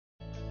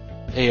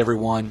Hey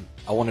everyone,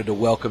 I wanted to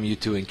welcome you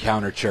to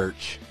Encounter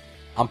Church.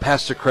 I'm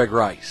Pastor Craig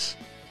Rice.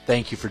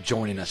 Thank you for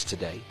joining us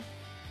today.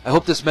 I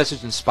hope this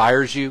message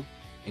inspires you,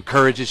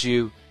 encourages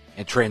you,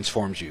 and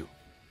transforms you.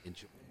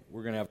 Enjoy.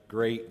 We're going to have a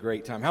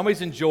great time. How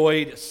many's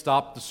enjoyed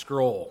Stop the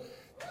Scroll?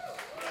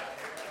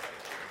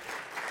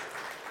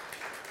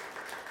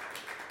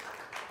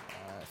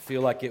 I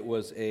feel like it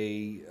was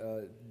a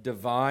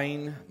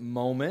divine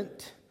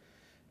moment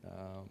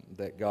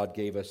that God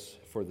gave us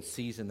for the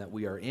season that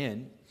we are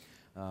in.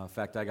 In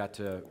fact, I got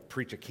to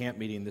preach a camp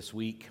meeting this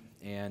week,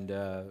 and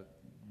I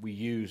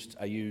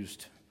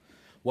used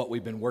what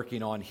we've been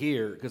working on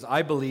here, because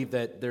I believe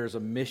that there's a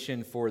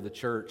mission for the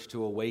church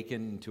to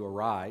awaken and to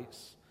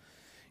arise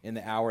in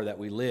the hour that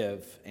we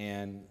live,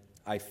 and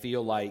I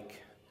feel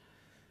like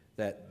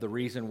that the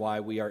reason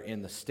why we are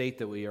in the state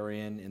that we are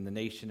in the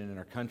nation and in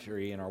our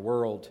country, in our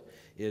world,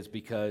 is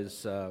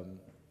because the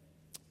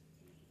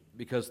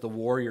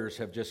warriors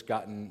have just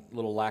gotten a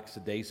little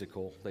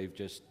lackadaisical. They've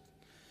just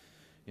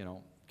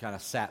kind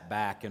of sat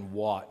back and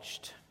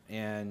watched.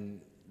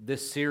 And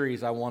this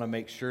series, I want to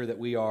make sure that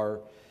we are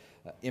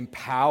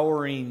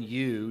empowering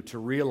you to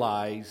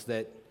realize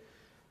that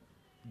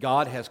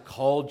God has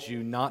called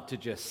you not to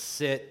just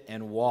sit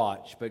and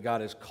watch, but God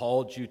has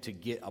called you to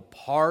get a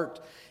part,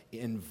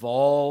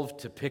 involved,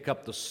 to pick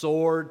up the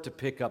sword, to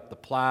pick up the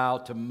plow,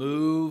 to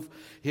move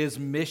His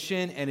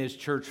mission and His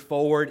church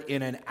forward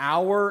in an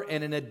hour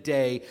and in a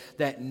day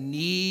that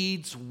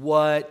needs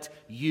what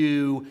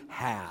you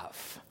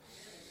have.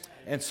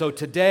 And so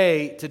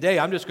today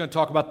I'm just going to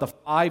talk about the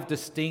 5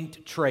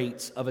 distinct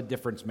traits of a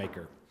difference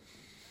maker.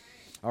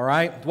 All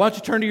right? Why don't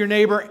you turn to your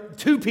neighbor,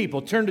 turn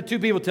to two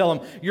people, tell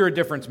them, you're a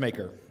difference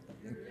maker.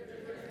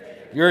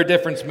 You're a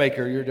difference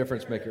maker. You're a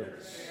difference maker.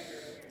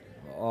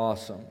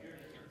 Awesome.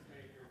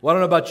 Well, I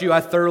don't know about you,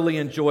 I thoroughly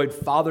enjoyed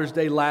Father's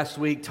Day last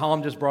week.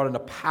 Tom just brought in a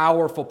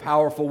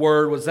powerful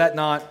word. Was that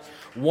not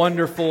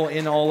wonderful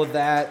in all of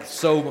that?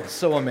 So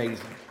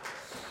amazing.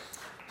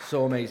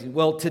 So amazing.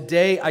 Well,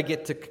 today I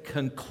get to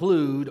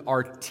conclude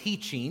our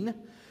teaching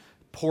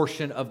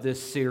portion of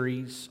this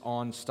series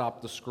on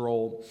Stop the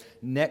Scroll.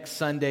 Next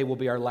Sunday will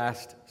be our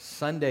last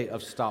Sunday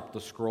of Stop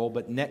the Scroll,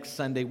 but next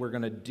Sunday we're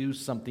going to do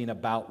something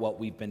about what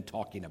we've been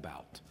talking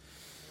about.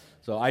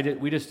 So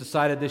we just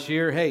decided this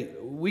year, hey,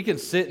 we can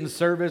sit in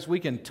service, we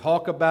can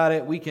talk about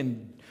it, we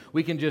can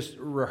just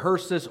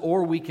rehearse this,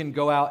 or we can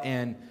go out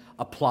and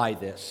apply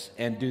this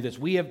and do this.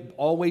 We have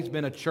always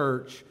been a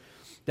church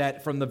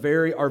that from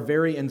our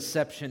very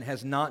inception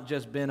has not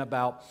just been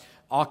about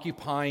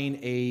occupying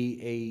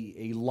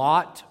a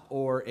lot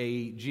or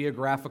a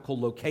geographical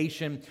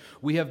location.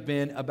 We have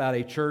been about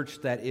a church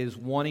that is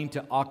wanting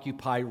to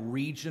occupy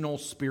regional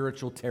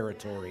spiritual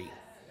territory.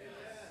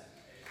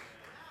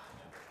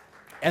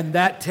 And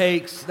that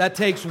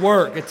takes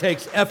work, it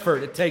takes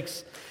effort, it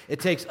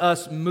takes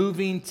us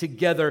moving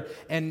together,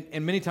 and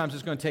many times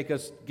it's going to take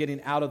us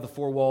getting out of the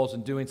four walls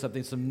and doing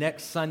something. So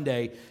next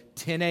Sunday,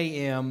 10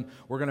 a.m.,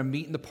 we're going to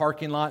meet in the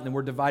parking lot, and then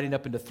we're dividing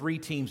up into 3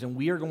 teams, and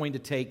we are going to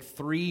take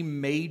 3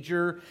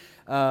 major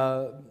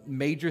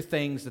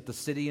things that the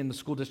city and the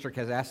school district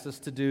has asked us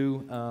to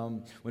do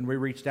when we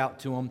reached out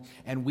to them,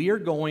 and we are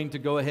going to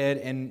go ahead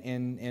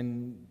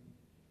and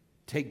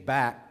take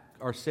back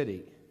our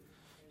city.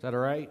 Is that all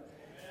right?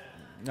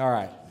 All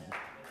right.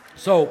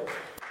 So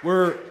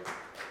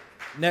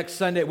next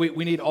Sunday,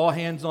 we need all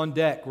hands on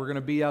deck. We're going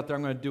to be out there.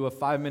 I'm going to do a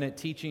 5-minute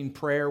teaching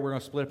prayer. We're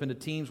going to split up into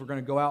teams. We're going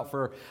to go out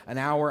for an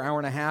hour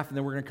and a half, and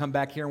then we're going to come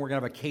back here, and we're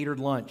going to have a catered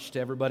lunch to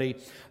everybody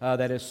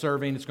that is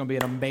serving. It's going to be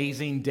an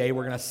amazing day.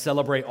 We're going to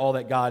celebrate all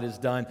that God has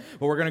done.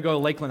 But we're going to go to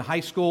Lakeland High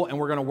School, and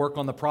we're going to work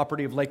on the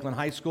property of Lakeland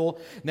High School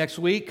next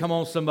week. Come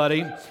on,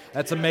 somebody.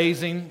 That's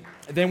amazing.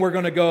 Then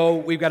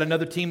we've got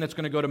another team that's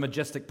going to go to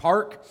Majestic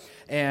Park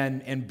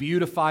and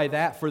beautify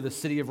that for the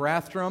city of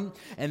Rathdrum.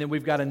 And then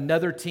we've got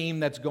another team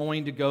that's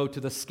going to go to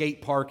the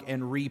skate park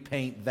and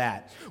repaint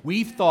that.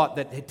 We've thought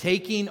that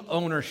taking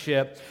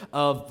ownership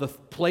of the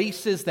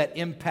places that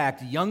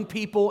impact young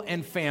people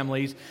and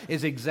families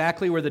is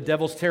exactly where the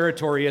devil's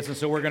territory is, and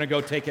so we're going to go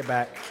take it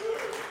back.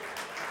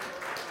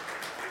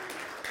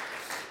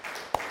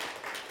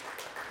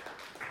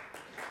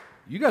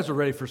 You guys are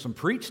ready for some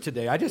preach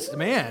today.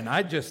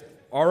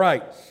 All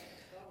right.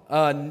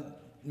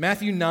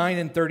 Matthew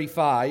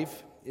 9:35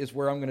 is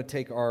where I'm going to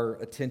take our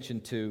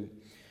attention to.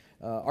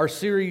 Our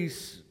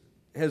series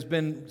has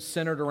been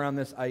centered around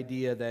this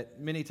idea that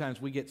many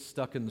times we get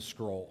stuck in the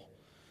scroll.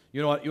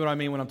 You know what I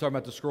mean when I'm talking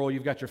about the scroll?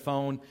 You've got your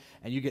phone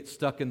and you get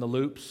stuck in the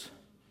loops.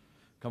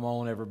 Come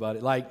on, everybody.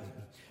 Like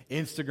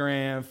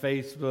Instagram,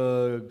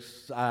 Facebook,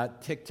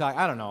 TikTok,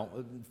 I don't know,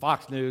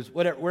 Fox News,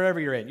 whatever, wherever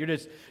you're in. You're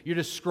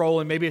just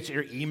scrolling. Maybe it's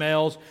your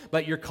emails,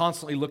 but you're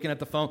constantly looking at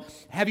the phone.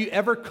 Have you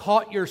ever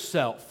caught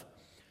yourself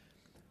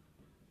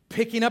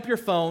picking up your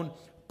phone,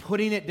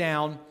 putting it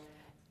down,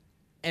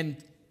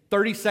 and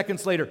 30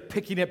 seconds later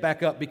picking it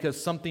back up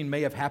because something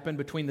may have happened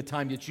between the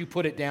time that you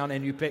put it down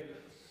and you pick?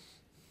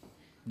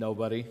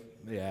 Nobody?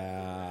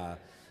 Yeah.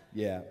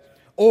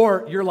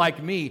 Or you're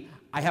like me.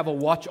 I have a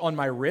watch on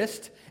my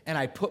wrist, and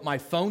I put my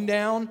phone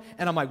down,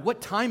 and I'm like,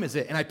 what time is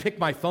it? And I pick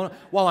my phone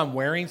while I'm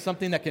wearing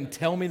something that can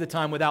tell me the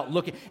time without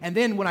looking. And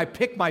then when I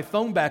pick my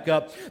phone back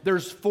up,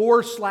 there's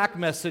 4 Slack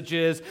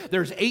messages,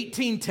 there's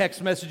 18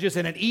 text messages,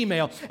 and an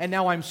email, and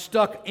now I'm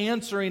stuck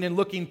answering and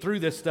looking through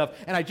this stuff,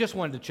 and I just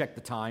wanted to check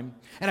the time.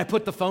 And I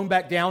put the phone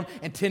back down,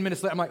 and 10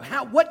 minutes later, I'm like,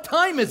 what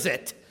time is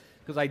it?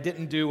 Because I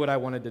didn't do what I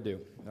wanted to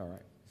do. All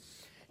right.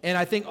 And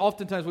I think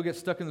oftentimes we get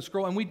stuck in the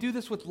scroll, and we do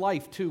this with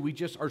life too. We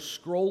just are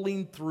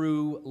scrolling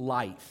through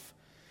life.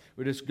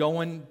 We're just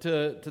going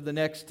to the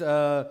next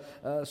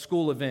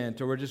school event,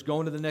 or we're just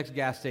going to the next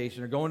gas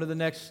station, or going to the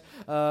next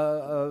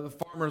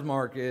farmer's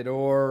market,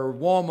 or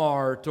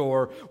Walmart,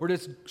 or we're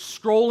just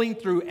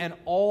scrolling through, and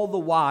all the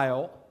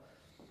while,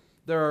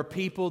 there are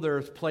people,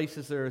 there's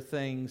places, there are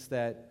things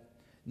that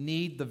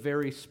need the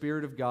very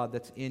Spirit of God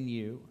that's in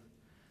you.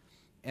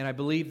 And I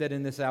believe that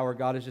in this hour,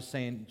 God is just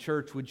saying,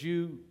 church, would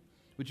you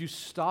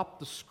stop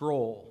the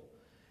scroll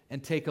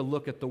and take a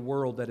look at the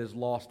world that is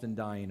lost and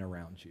dying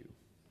around you?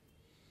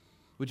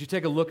 Would you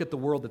take a look at the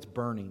world that's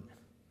burning?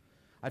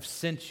 I've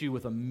sent you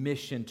with a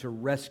mission to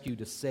rescue,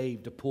 to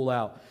save, to pull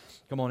out.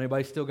 Come on,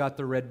 anybody still got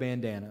the red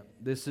bandana?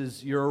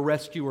 You're a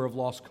rescuer of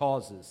lost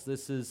causes.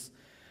 This is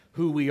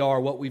who we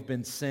are, what we've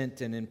been sent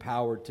and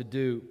empowered to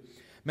do.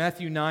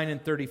 Matthew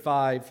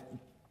 9:35,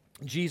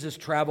 Jesus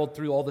traveled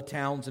through all the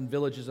towns and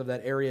villages of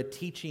that area,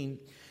 teaching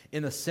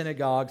in the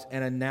synagogues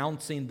and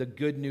announcing the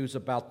good news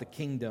about the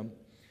kingdom.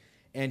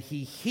 And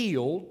he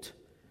healed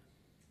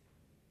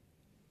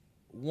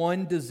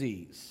one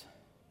disease.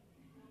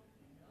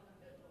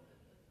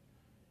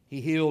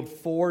 He healed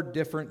 4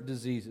 different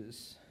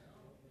diseases.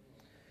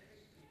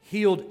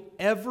 Healed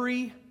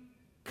every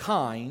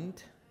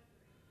kind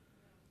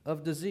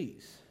of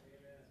disease.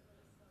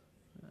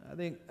 I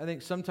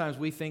think sometimes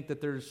we think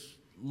that there's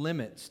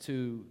limits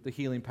to the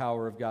healing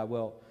power of God.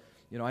 Well,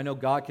 I know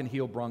God can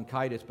heal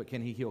bronchitis, but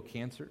can He heal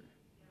cancer?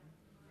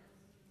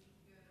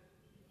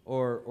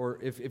 Or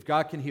if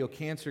God can heal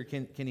cancer,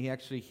 can He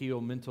actually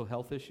heal mental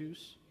health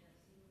issues?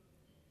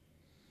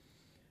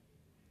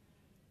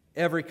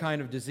 Every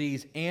kind of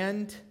disease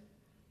and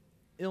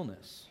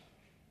illness.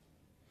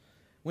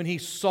 When He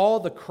saw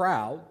the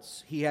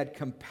crowds, He had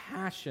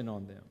compassion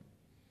on them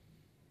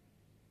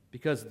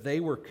because they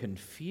were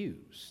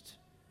confused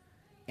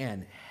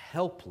and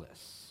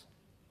helpless.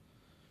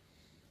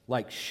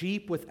 Like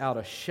sheep without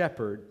a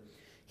shepherd,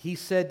 He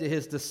said to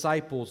His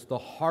disciples, the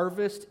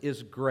harvest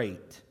is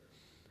great,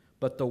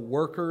 but the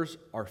workers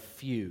are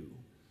few.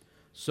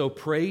 So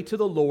pray to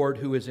the Lord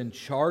who is in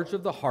charge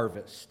of the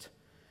harvest.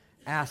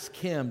 Ask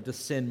Him to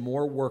send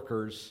more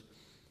workers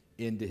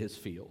into His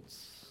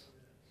fields.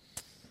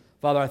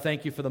 Father, I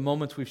thank You for the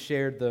moments we've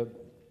shared, the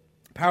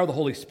power of the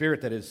Holy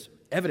Spirit that is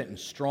evident and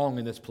strong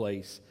in this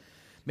place.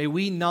 May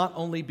we not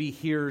only be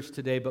hearers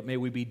today, but may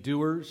we be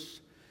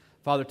doers.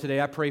 Father,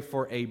 today I pray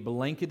for a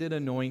blanketed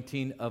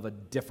anointing of a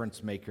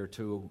difference maker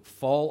to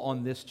fall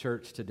on this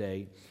church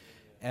today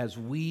as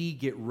we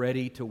get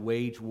ready to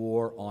wage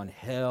war on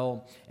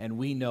hell, and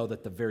we know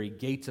that the very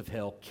gates of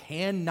hell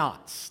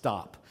cannot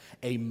stop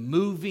a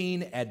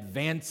moving,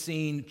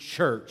 advancing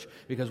church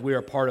because we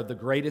are part of the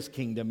greatest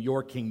kingdom,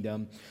 Your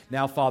kingdom.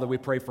 Now, Father, we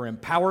pray for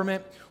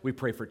empowerment, we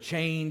pray for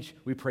change,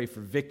 we pray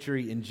for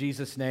victory in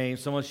Jesus' name.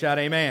 Someone shout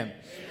amen.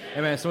 Amen.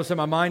 Amen. Someone say,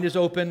 my mind is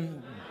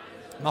open,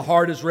 my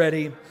heart is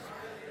ready,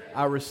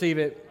 I receive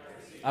it,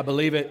 I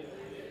believe it.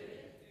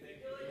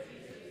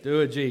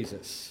 Do it,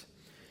 Jesus.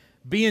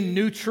 Being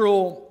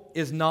neutral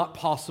is not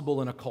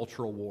possible in a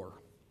cultural war.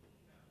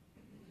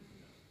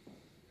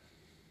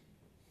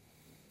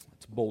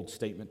 It's a bold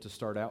statement to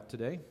start out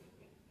today.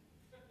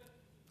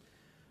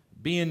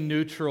 Being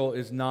neutral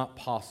is not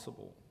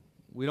possible.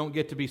 We don't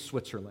get to be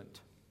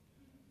Switzerland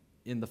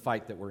in the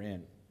fight that we're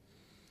in.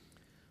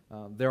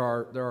 There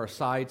are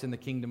sides in the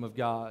kingdom of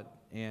God,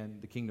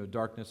 and the kingdom of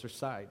darkness are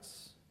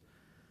sides.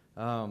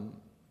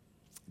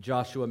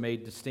 Joshua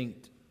made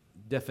distinct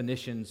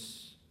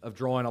definitions of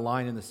drawing a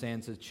line in the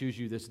sand, says, choose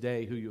you this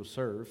day who you'll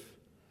serve.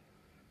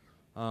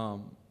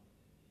 And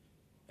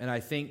I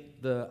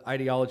think the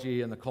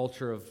ideology and the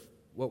culture of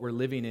what we're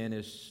living in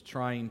is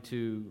trying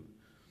to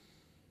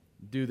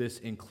do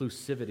this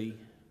inclusivity.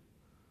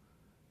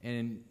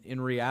 And in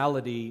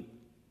reality,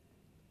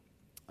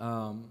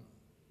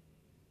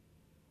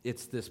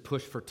 it's this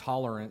push for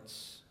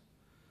tolerance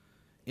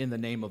in the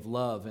name of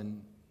love.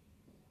 And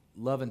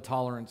love and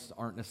tolerance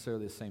aren't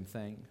necessarily the same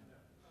thing.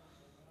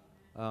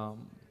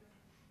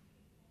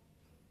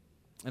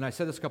 And I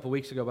said this a couple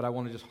weeks ago, but I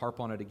want to just harp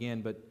on it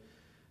again. But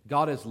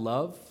God is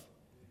love,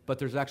 but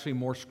there's actually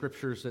more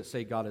scriptures that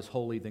say God is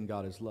holy than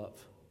God is love.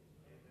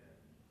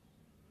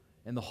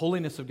 And the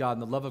holiness of God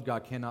and the love of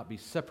God cannot be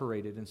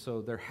separated. And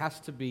so there has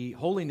to be,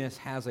 holiness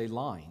has a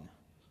line.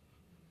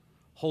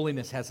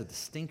 Holiness has a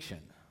distinction.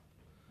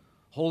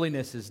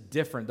 Holiness is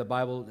different. The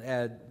Bible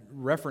had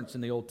reference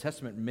in the Old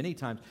Testament many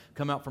times,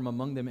 come out from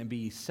among them and be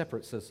ye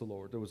separate, says the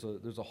Lord.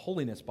 There's a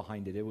holiness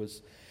behind it. It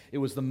was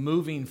the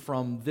moving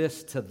from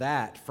this to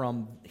that,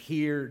 from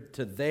here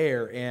to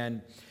there.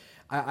 And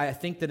I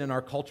think that in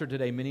our culture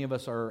today, many of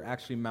us are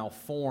actually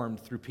malformed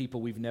through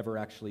people we've never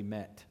actually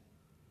met.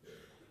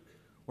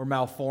 We're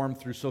malformed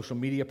through social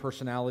media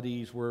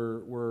personalities.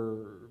 We're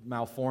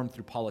malformed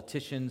through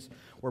politicians.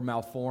 We're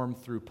malformed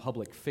through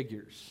public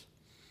figures.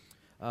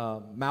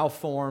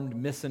 Malformed,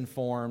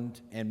 misinformed,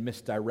 and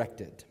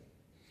misdirected.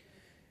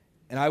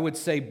 And I would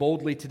say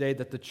boldly today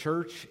that the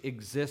church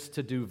exists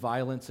to do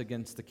violence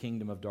against the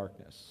kingdom of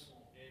darkness.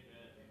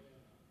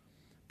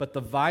 But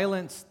the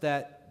violence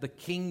that the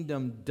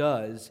kingdom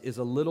does is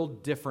a little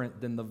different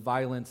than the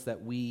violence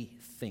that we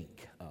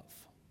think of.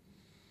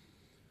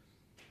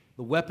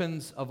 The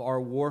weapons of our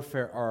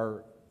warfare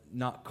are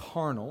not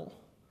carnal,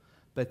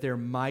 but they're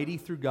mighty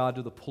through God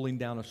to the pulling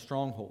down of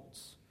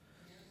strongholds.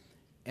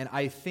 And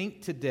I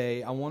think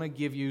today I want to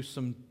give you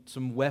some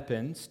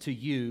weapons to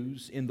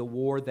use in the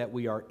war that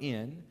we are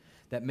in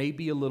that may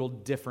be a little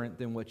different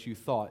than what you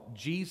thought.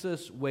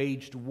 Jesus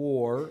waged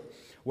war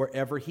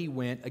wherever he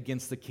went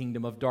against the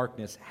kingdom of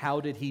darkness. How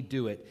did he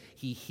do it?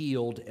 He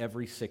healed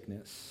every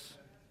sickness.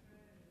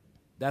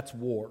 That's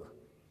war.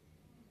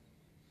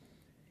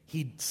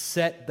 He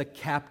set the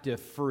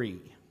captive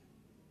free.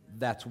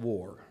 That's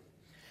war.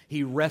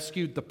 He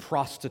rescued the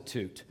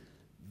prostitute.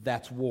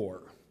 That's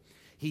war.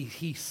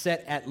 He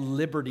set at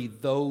liberty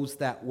those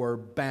that were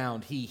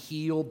bound. He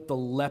healed the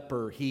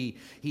leper. He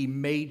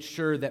made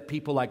sure that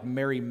people like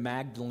Mary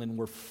Magdalene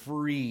were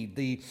freed.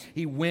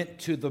 He went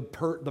to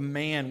the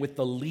man with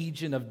the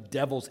legion of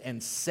devils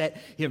and set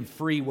him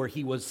free where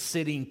he was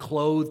sitting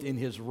clothed in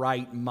his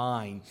right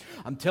mind.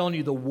 I'm telling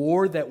you, the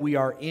war that we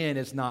are in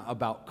is not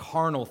about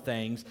carnal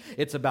things.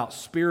 It's about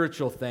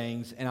spiritual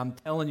things. And I'm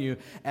telling you,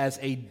 as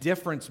a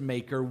difference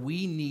maker,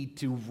 we need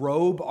to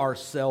robe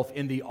ourselves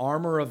in the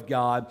armor of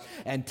God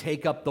and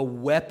take up the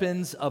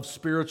weapons of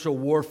spiritual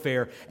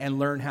warfare and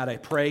learn how to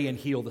pray and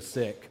heal the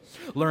sick.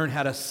 Learn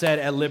how to set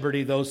at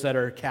liberty those that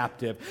are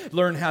captive.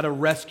 Learn how to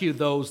rescue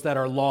those that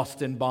are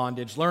lost in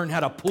bondage. Learn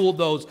how to pull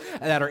those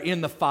that are in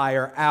the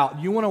fire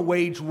out. You want to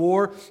wage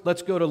war?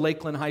 Let's go to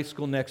Lakeland High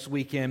School next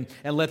weekend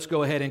and let's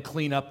go ahead and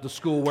clean up the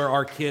school where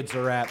our kids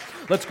are at.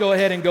 Let's go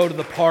ahead and go to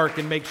the park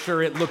and make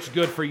sure it looks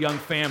good for young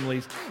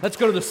families. Let's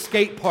go to the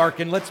skate park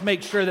and let's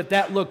make sure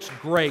that looks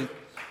great.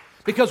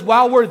 Because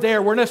while we're there,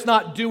 we're just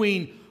not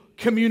doing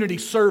community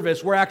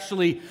service. We're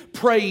actually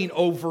praying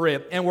over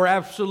it, and we're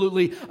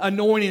absolutely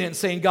anointing it and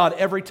saying, God,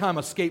 every time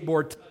a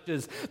skateboard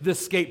touches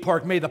this skate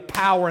park, may the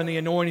power and the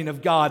anointing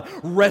of God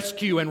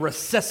rescue and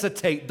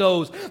resuscitate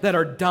those that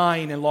are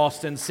dying and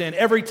lost in sin.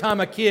 Every time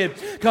a kid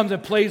comes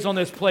and plays on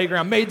this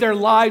playground, may their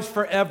lives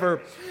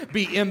forever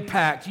be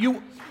impacted.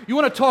 You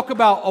want to talk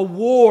about a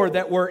war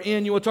that we're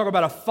in. You want to talk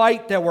about a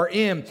fight that we're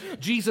in.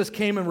 Jesus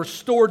came and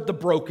restored the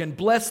broken,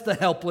 blessed the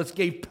helpless,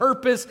 gave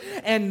purpose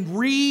and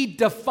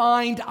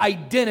redefined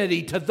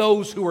identity to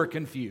those who are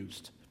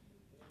confused.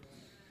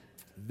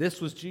 This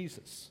was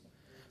Jesus.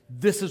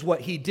 This is what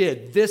he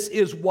did. This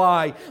is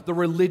why the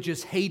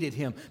religious hated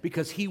him,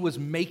 because he was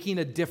making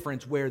a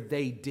difference where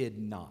they did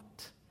not.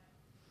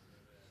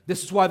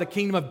 This is why the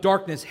kingdom of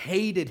darkness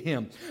hated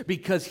him,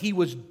 because he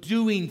was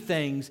doing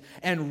things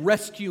and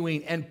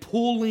rescuing and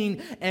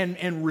pulling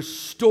and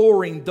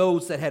restoring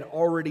those that had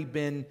already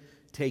been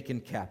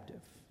taken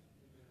captive.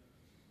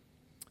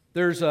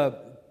 There's a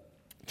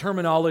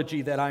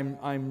terminology that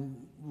I'm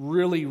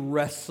really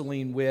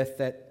wrestling with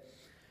that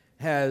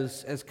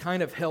has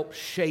kind of helped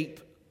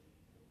shape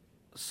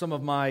some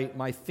of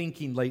my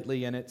thinking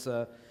lately, and it's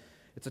a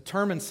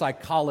term in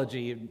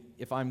psychology.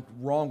 If I'm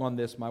wrong on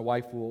this, my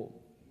wife will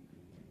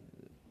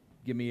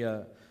give me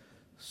a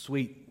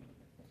sweet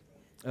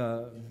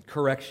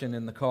correction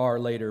in the car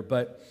later,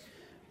 but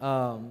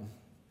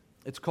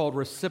it's called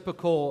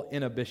reciprocal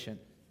inhibition,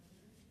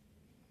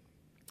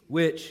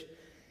 which,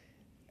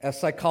 as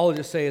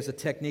psychologists say, is a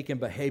technique in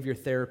behavior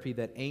therapy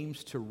that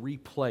aims to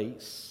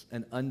replace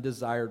an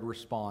undesired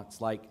response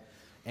like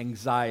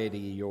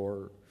anxiety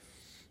or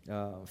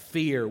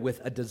fear with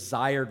a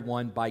desired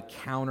one by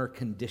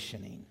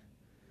counter-conditioning.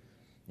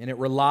 And it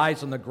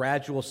relies on the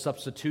gradual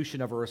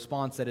substitution of a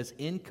response that is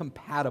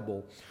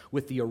incompatible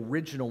with the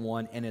original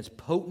one and is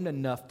potent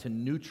enough to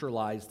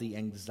neutralize the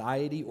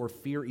anxiety or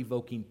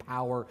fear-evoking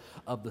power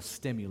of the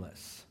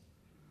stimulus,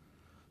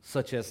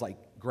 such as like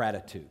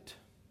gratitude.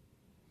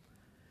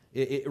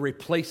 It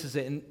replaces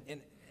it.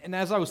 And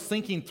as I was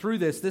thinking through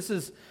this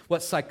is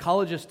what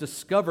psychologists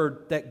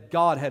discovered that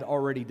God had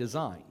already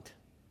designed.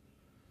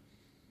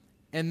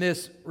 And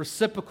this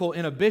reciprocal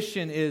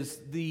inhibition is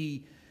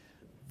the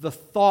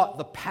thought,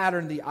 the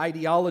pattern, the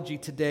ideology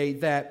today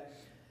that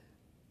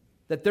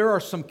there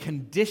are some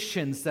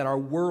conditions that our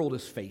world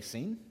is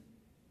facing.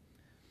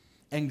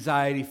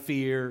 Anxiety,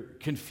 fear,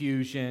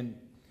 confusion,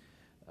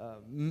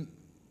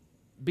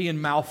 being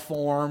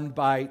malformed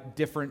by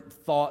different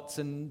thoughts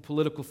and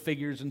political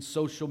figures and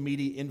social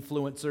media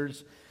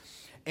influencers.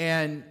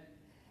 And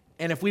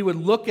if we would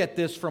look at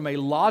this from a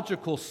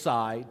logical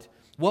side,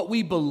 what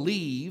we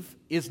believe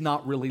is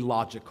not really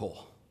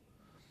logical.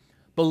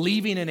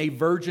 Believing in a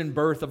virgin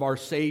birth of our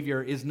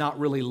Savior is not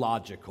really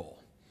logical.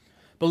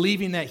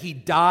 Believing that He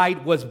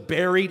died, was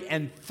buried,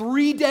 and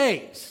 3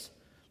 days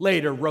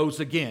later rose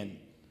again.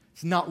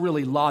 It's not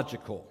really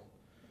logical.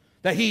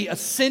 That he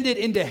ascended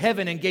into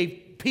heaven and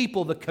gave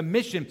people the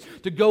commission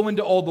to go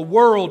into all the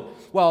world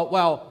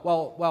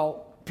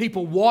while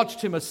people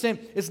watched him ascend.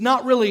 It's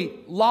not really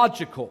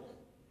logical.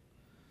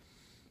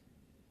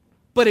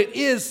 But it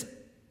is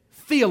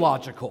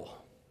theological.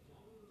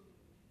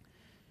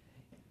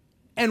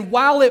 And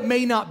while it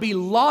may not be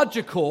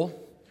logical,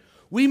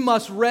 we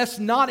must rest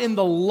not in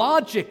the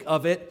logic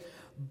of it,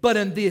 but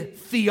in the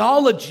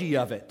theology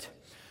of it.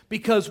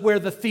 Because where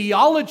the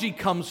theology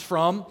comes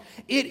from,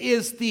 it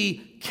is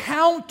the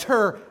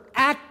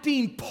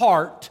counteracting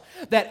part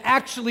that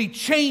actually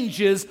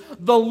changes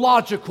the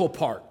logical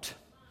part.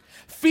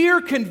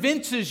 Fear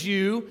convinces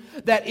you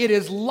that it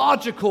is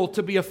logical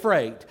to be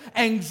afraid.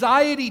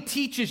 Anxiety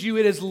teaches you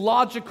it is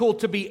logical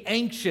to be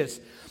anxious.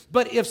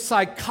 But if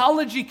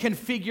psychology can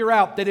figure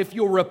out that if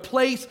you'll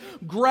replace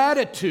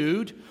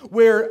gratitude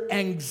where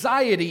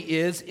anxiety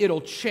is,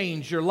 it'll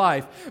change your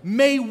life.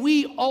 May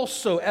we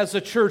also as a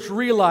church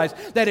realize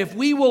that if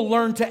we will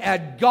learn to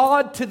add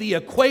God to the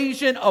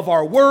equation of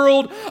our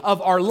world,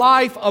 of our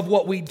life, of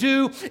what we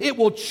do, it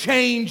will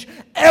change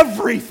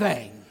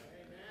everything.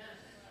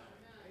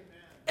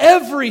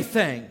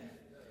 Everything.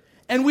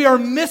 And we are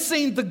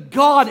missing the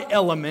God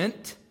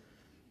element.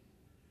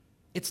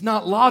 It's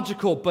not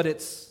logical, but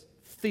it's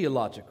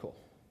theological.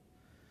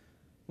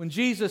 When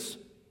Jesus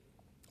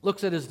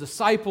looks at his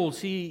disciples,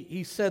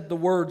 he said the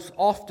words,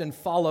 "Often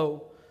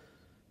follow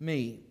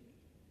me."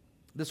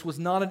 This was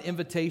not an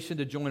invitation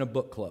to join a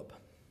book club.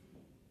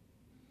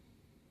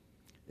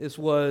 This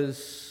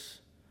was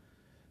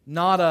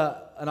not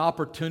an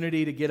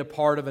opportunity to get a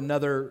part of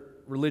another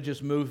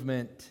religious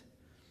movement.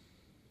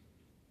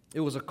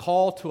 It was a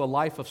call to a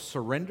life of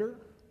surrender,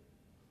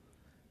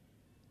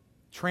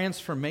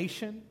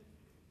 transformation,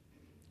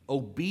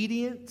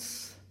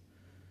 obedience,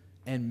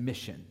 and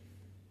mission.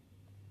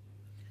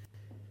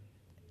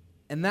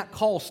 And that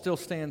call still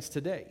stands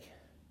today.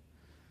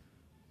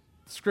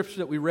 The scripture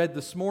that we read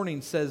this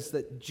morning says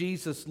that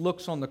Jesus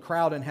looks on the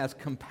crowd and has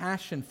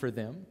compassion for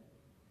them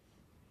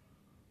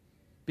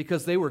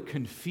because they were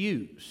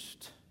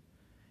confused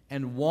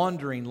and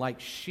wandering like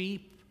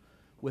sheep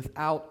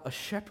without a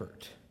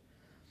shepherd.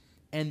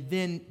 And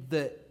then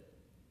the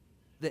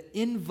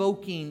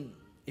invoking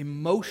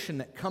emotion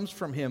that comes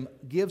from him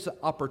gives an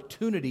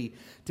opportunity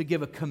to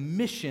give a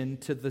commission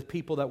to the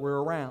people that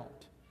were around.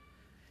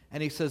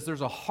 And he says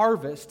there's a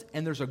harvest,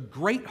 and there's a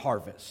great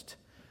harvest.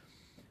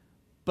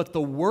 But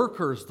the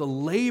workers, the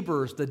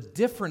laborers, the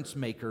difference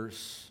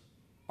makers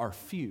are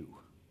few.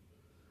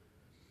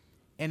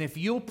 And if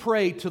you'll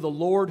pray to the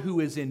Lord who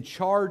is in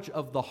charge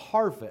of the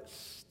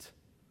harvest,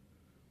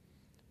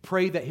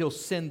 pray that he'll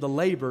send the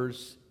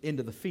laborers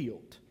into the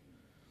field.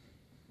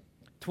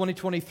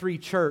 2023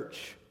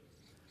 church,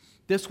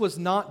 this was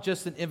not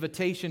just an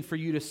invitation for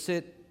you to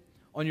sit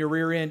on your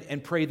rear end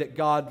and pray that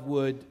God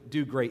would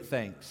do great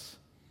things.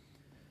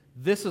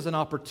 This is an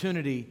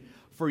opportunity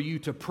for you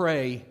to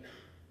pray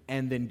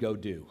and then go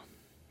do.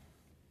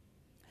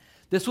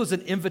 This was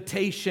an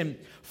invitation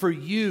for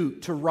you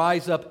to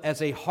rise up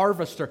as a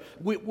harvester.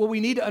 What we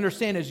need to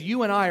understand is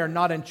you and I are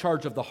not in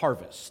charge of the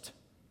harvest.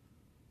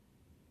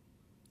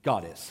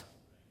 God is.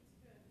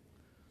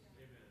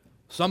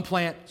 Some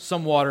plant,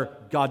 some water,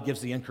 God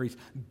gives the increase.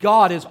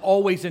 God is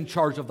always in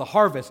charge of the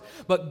harvest.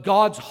 But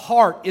God's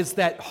heart is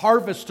that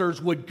harvesters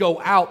would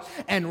go out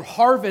and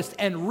harvest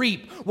and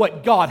reap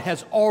what God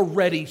has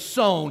already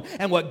sown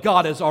and what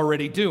God is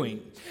already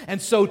doing.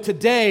 And so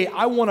today,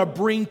 I want to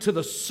bring to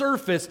the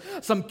surface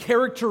some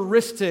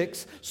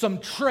characteristics, some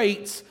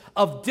traits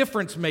of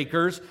difference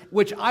makers,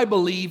 which I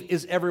believe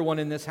is everyone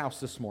in this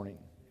house this morning.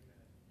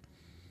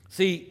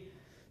 See,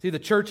 the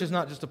church is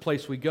not just a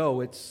place we go,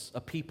 it's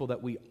a people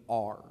that we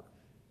are.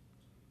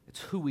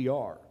 It's who we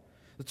are.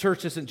 The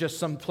church isn't just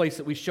some place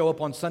that we show up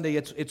on Sunday,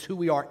 it's who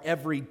we are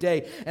every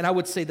day. And I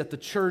would say that the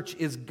church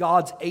is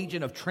God's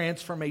agent of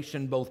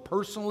transformation both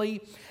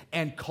personally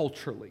and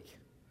culturally.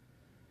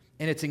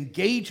 And its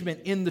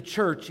engagement in the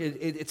church,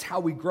 it's how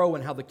we grow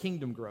and how the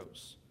kingdom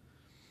grows.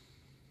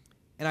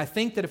 And I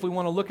think that if we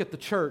want to look at the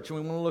church and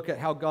we want to look at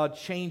how God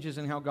changes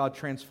and how God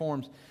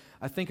transforms,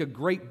 I think a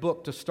great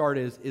book to start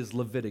is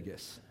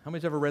Leviticus. How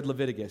many's ever read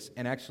Leviticus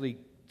and actually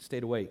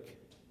stayed awake?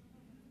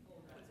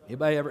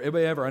 Anybody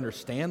ever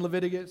understand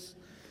Leviticus?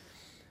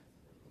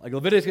 Like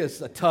Leviticus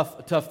is a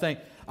tough thing.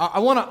 I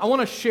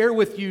want to share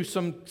with you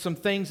some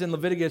things in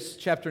Leviticus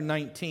chapter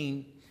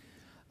 19,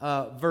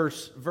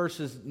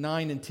 verses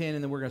 9 and 10,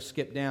 and then we're going to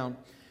skip down.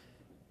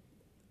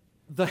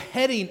 The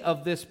heading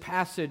of this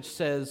passage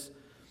says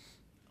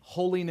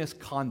holiness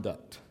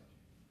conduct.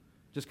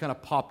 Just kind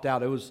of popped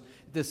out. It was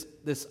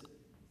this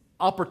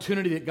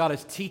opportunity that God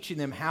is teaching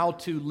them how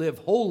to live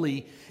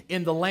holy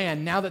in the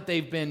land. Now that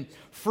they've been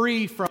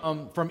free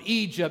from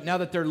Egypt, now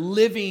that they're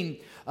living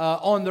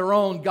on their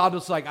own, God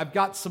was like, I've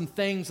got some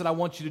things that I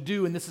want you to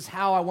do, and this is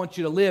how I want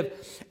you to live.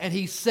 And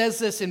he says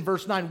this in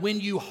verse 9, when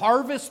you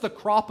harvest the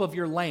crop of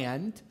your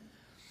land,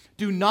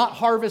 do not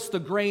harvest the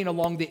grain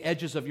along the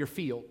edges of your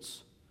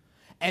fields,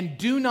 and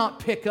do not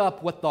pick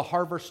up what the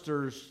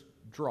harvesters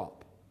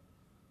drop.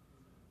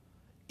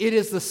 It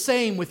is the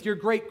same with your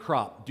grape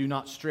crop. Do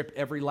not strip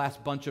every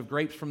last bunch of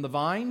grapes from the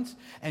vines,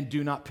 and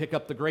do not pick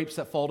up the grapes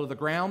that fall to the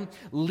ground.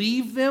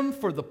 Leave them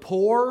for the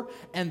poor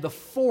and the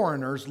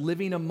foreigners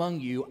living among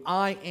you.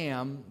 I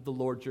am the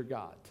Lord your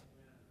God.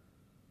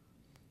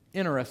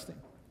 Interesting.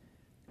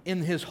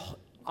 In his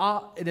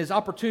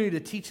opportunity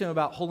to teach them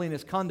about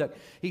holiness conduct,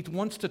 he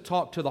wants to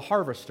talk to the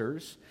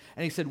harvesters,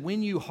 and he said,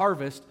 when you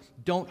harvest,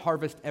 don't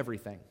harvest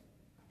everything.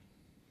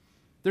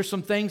 There's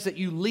some things that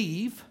you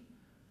leave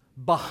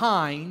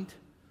behind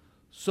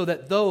so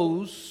that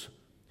those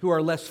who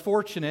are less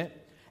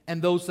fortunate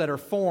and those that are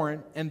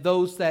foreign and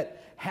those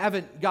that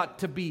haven't got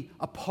to be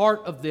a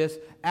part of this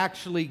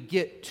actually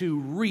get to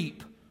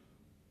reap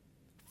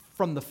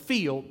from the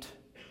field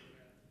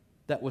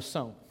that was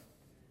sown.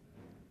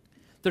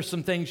 There's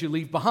some things you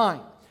leave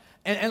behind.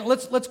 And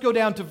let's go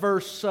down to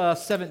verse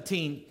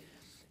 17.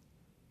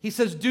 He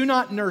says, do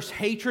not nurse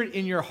hatred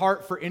in your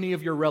heart for any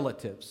of your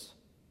relatives.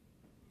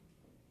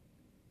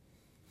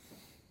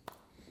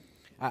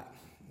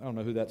 I don't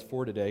know who that's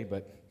for today,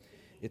 but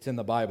it's in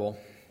the Bible.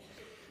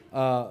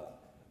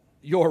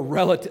 Your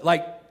relative,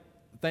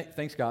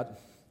 thanks God.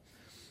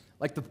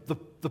 Like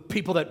the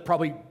people that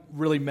probably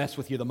really mess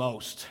with you the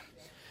most.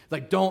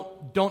 Like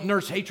don't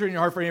nurse hatred in your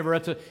heart for any of your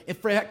relatives. In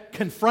fact,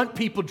 confront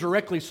people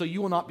directly so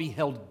you will not be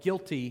held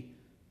guilty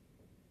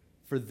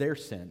for their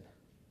sin.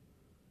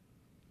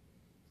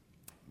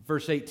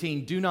 Verse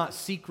 18, do not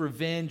seek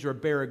revenge or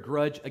bear a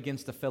grudge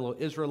against a fellow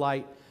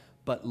Israelite,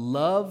 but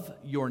love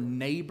your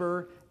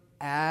neighbor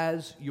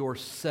as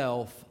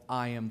yourself.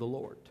 I am the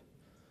Lord.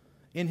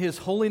 In his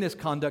holiness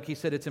conduct, he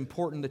said it's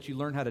important that you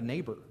learn how to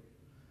neighbor.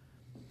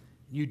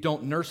 You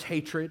don't nurse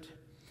hatred,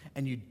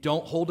 and you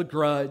don't hold a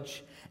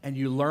grudge, and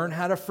you learn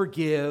how to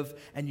forgive,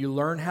 and you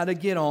learn how to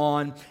get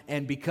on,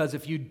 and because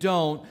if you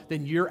don't,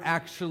 then you're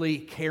actually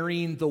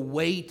carrying the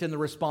weight and the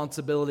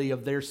responsibility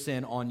of their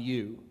sin on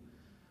you.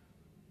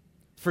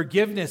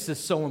 Forgiveness is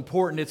so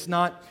important. It's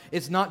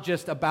not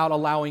just about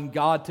allowing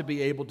God to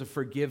be able to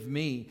forgive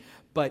me,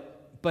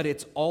 but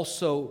it's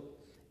also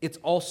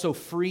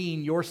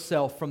freeing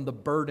yourself from the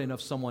burden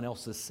of someone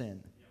else's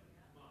sin.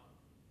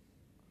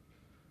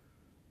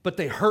 But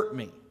they hurt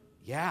me.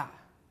 Yeah.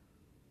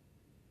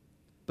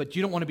 But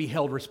you don't want to be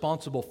held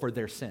responsible for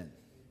their sin.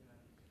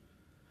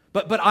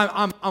 But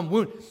I'm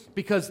wounded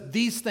because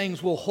these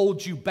things will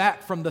hold you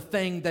back from the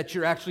thing that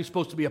you're actually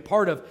supposed to be a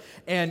part of.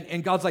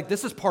 And God's like,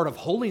 this is part of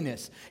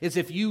holiness, is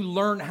if you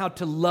learn how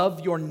to love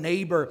your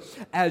neighbor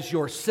as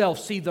yourself.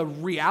 See, the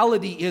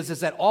reality is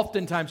that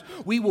oftentimes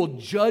we will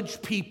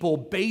judge people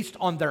based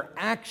on their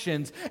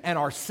actions and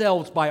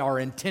ourselves by our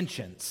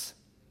intentions.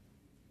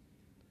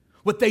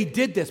 What they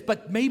did this,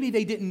 but maybe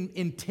they didn't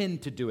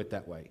intend to do it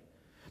that way.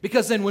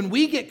 Because then when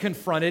we get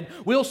confronted,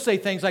 we'll say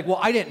things like, well,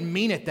 I didn't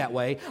mean it that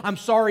way. I'm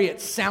sorry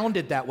it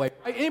sounded that way.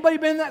 Anybody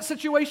been in that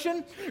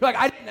situation?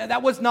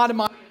 That was not in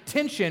my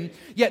intention,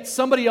 yet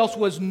somebody else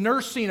was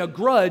nursing a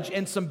grudge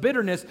and some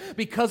bitterness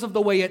because of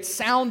the way it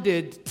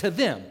sounded to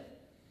them.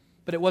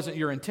 But it wasn't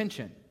your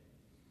intention.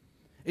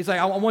 It's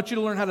like, I want you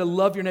to learn how to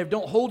love your neighbor.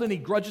 Don't hold any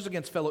grudges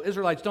against fellow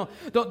Israelites. Don't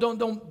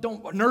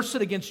nurse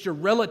it against your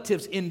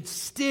relatives.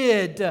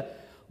 Instead,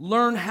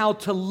 learn how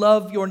to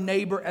love your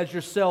neighbor as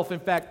yourself. In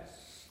fact,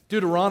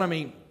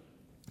 Deuteronomy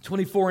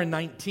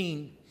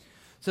 24:19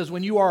 says,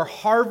 when you are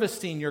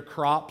harvesting your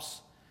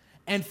crops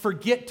and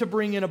forget to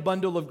bring in a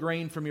bundle of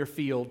grain from your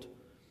field,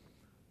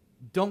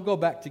 don't go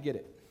back to get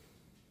it.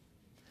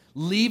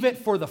 Leave it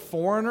for the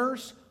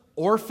foreigners,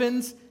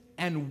 orphans,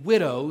 and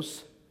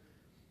widows.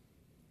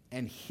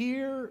 And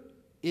here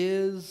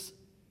is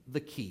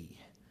the key.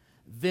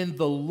 Then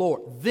the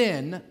Lord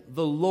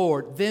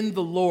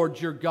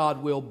your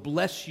God will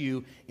bless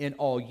you in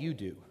all you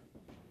do.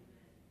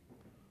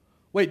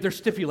 Wait, there's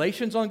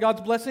stipulations on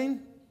God's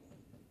blessing?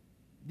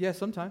 Yeah,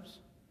 sometimes.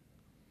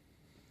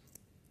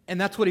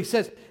 And that's what he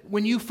says.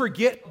 When you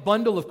forget a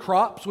bundle of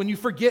crops, when you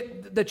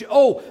forget that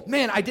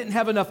I didn't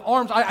have enough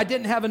arms, I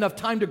didn't have enough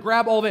time to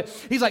grab all of it.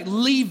 He's like,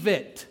 leave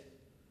it.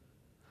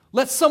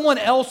 Let someone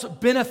else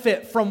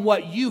benefit from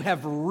what you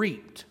have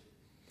reaped.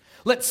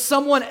 Let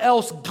someone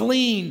else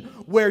glean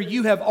where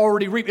you have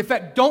already reaped. In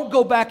fact, don't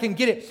go back and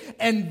get it.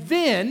 And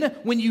then,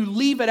 when you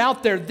leave it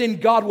out there,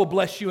 then God will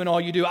bless you in all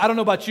you do. I don't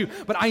know about you,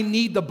 but I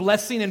need the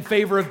blessing and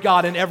favor of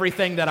God in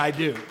everything that I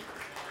do.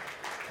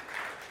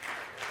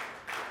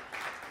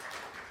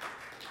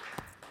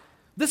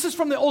 This is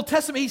from the Old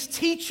Testament. He's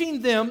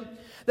teaching them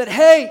that,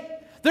 hey,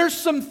 there's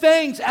some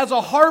things as a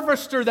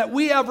harvester that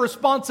we have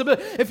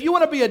responsibility. If you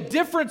want to be a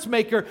difference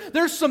maker,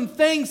 there's some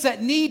things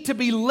that need to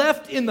be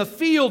left in the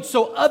field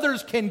so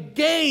others can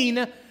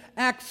gain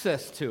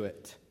access to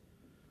it.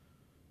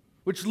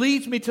 Which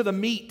leads me to the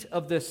meat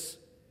of this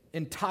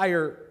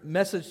entire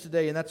message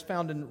today, and that's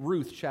found in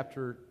Ruth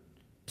chapter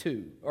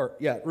 2.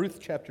 Ruth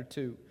chapter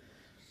 2.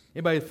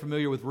 Anybody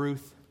familiar with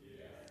Ruth?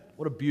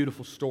 What a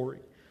beautiful story.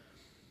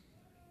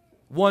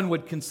 One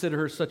would consider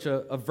her such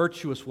a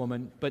virtuous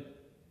woman, but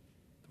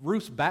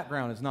Ruth's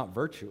background is not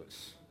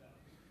virtuous.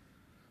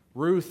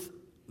 Ruth,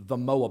 the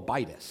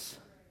Moabitess.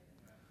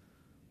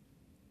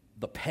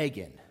 the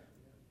pagan.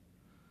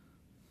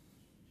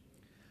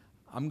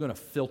 I'm going to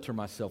filter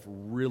myself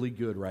really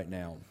good right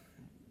now.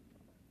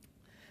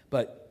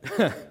 But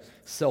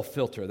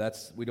self-filter,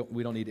 we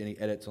don't need any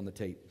edits on the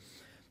tape.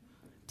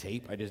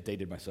 Tape? I just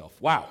dated myself.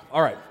 Wow.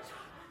 All right.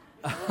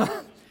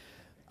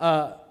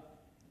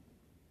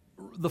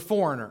 The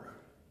foreigner,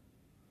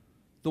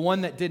 the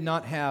one that did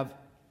not have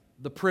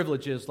the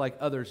privileges like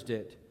others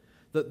did,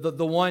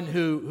 the one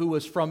who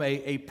was from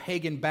a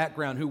pagan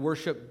background, who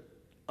worshiped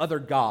other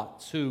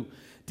gods, who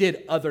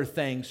did other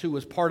things, who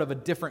was part of a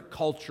different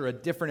culture, a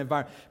different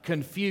environment,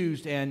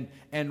 confused, and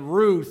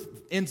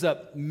Ruth ends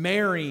up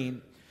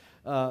marrying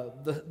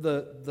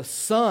the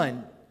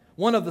son,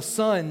 one of the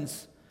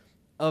sons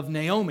of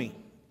Naomi.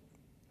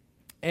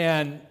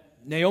 And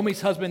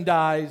Naomi's husband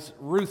dies,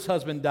 Ruth's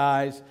husband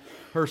dies,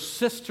 her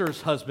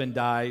sister's husband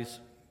dies.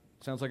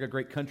 Sounds like a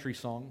great country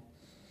song.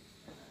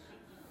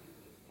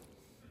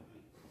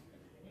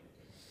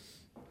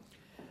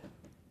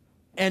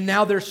 And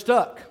now they're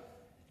stuck.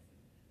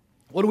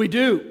 What do we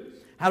do?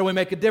 How do we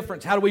make a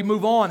difference? How do we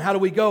move on? How do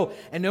we go?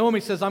 And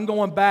Naomi says, I'm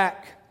going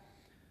back.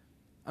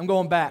 I'm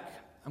going back.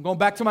 I'm going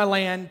back to my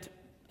land.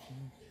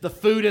 The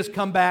food has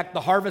come back.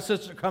 The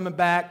harvests are coming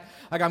back.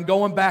 Like, I'm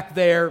going back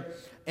there.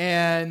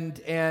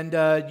 And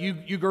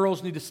you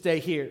girls need to stay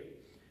here.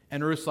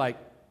 And Ruth's like,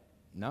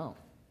 no.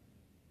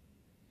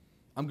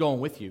 I'm going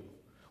with you.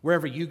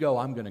 Wherever you go,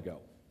 I'm going to go.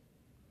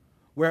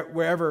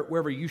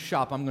 Wherever you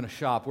shop, I'm going to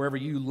shop. Wherever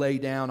you lay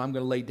down, I'm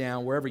going to lay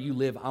down. Wherever you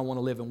live, I want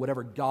to live. And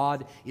whatever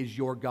God is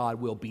your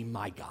God will be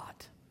my God.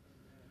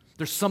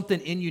 There's something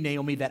in you,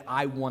 Naomi, that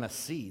I want to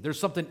see. There's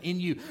something in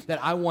you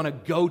that I want to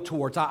go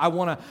towards. I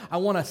want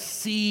to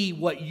see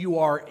what you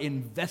are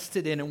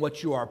invested in and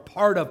what you are a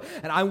part of,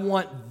 and I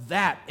want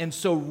that. And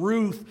so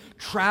Ruth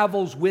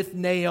travels with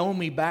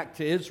Naomi back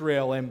to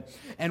Israel,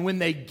 and when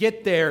they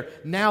get there,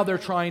 now they're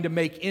trying to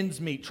make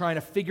ends meet, trying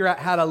to figure out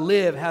how to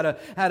live, how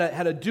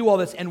to do all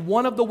this. And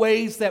one of the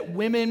ways that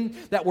women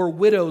that were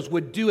widows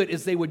would do it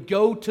is they would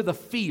go to the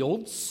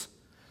fields,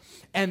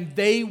 and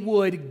they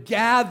would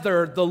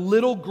gather the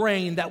little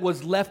grain that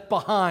was left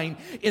behind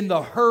in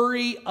the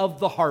hurry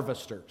of the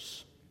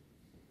harvesters.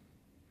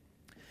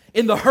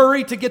 In the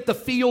hurry to get the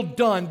field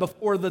done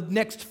before the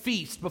next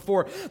feast,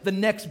 before the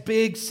next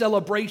big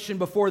celebration,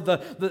 before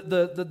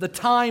the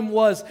time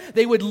was,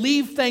 they would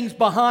leave things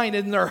behind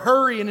in their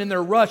hurry and in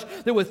their rush.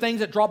 There were things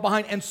that dropped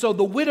behind. And so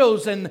the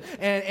widows and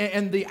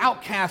the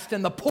outcast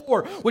and the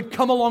poor would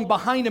come along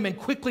behind them and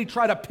quickly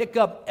try to pick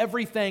up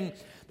everything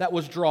that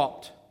was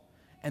dropped.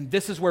 And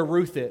this is where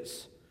Ruth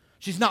is.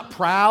 She's not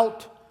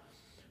proud.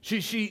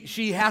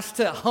 She has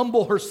to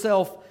humble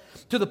herself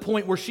to the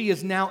point where she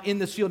is now in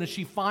this field, and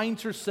she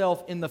finds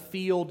herself in the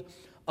field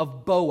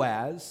of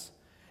Boaz,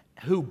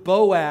 who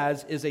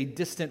Boaz is a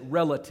distant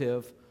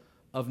relative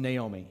of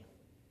Naomi.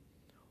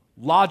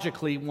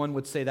 Logically, one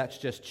would say that's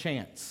just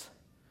chance.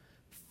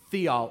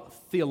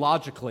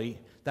 Theologically,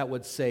 that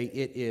would say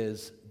it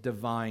is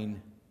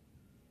divine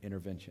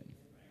intervention.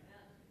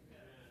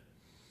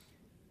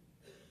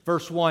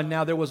 Verse 1,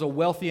 now there was a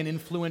wealthy and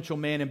influential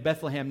man in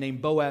Bethlehem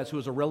named Boaz, who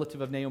was a relative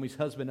of Naomi's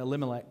husband,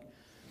 Elimelech.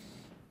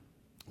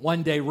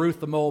 One day, Ruth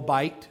the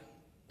Moabite.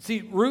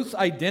 See, Ruth's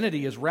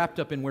identity is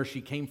wrapped up in where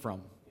she came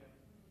from.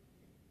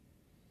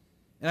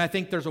 And I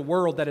think there's a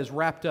world that is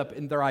wrapped up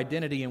in their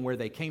identity and where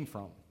they came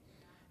from.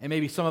 And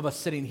maybe some of us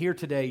sitting here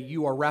today,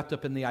 you are wrapped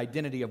up in the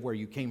identity of where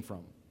you came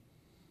from.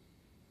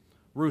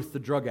 Ruth the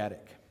drug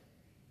addict.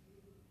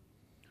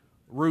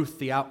 Ruth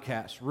the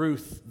outcast.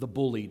 Ruth the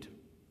bullied.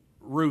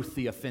 Ruth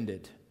the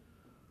offended,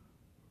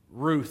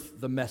 Ruth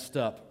the messed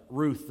up,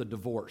 Ruth the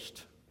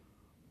divorced.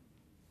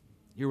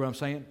 You hear what I'm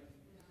saying?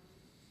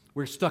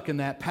 We're stuck in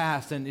that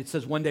past, and it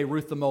says one day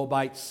Ruth the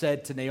Moabite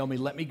said to Naomi,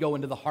 let me go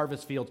into the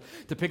harvest fields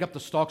to pick up the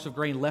stalks of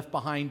grain left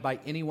behind by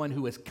anyone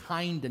who is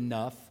kind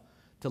enough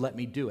to let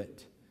me do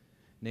it.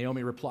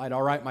 Naomi replied,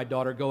 all right, my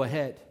daughter, go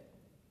ahead.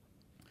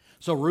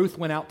 So Ruth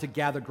went out to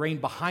gather grain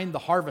behind the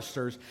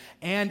harvesters,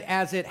 and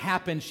as it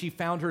happened, she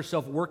found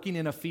herself working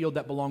in a field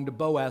that belonged to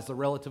Boaz, the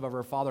relative of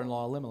her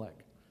father-in-law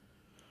Elimelech.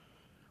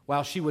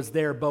 While she was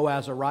there,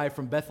 Boaz arrived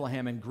from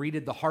Bethlehem and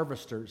greeted the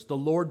harvesters. The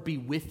Lord be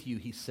with you,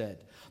 he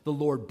said. The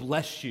Lord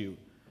bless you,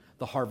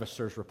 the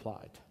harvesters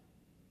replied.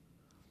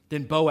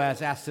 Then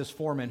Boaz asked his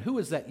foreman, who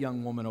is that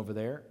young woman over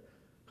there?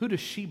 Who does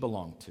she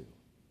belong to?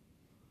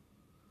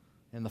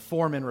 And the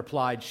foreman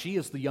replied, she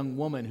is the young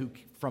woman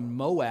from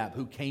Moab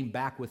who came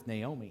back with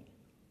Naomi.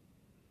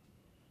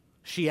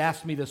 She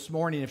asked me this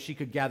morning if she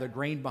could gather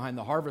grain behind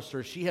the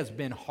harvesters. She has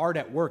been hard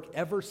at work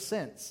ever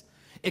since,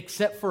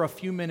 except for a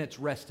few minutes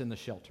rest in the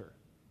shelter.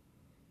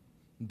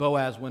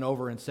 Boaz went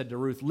over and said to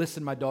Ruth,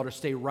 listen, my daughter,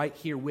 stay right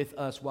here with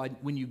us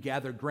when you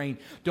gather grain.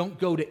 Don't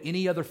go to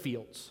any other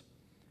fields.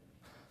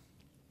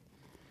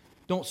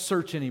 Don't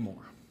search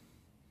anymore.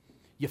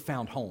 You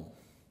found home.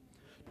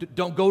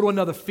 Don't go to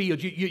another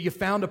field. You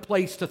found a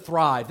place to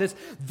thrive.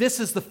 This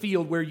is the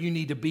field where you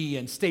need to be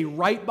in. Stay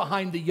right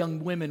behind the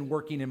young women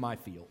working in my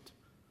field.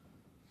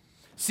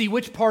 See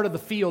which part of the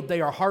field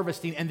they are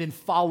harvesting and then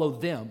follow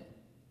them.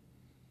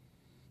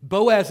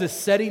 Boaz is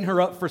setting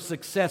her up for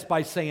success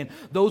by saying,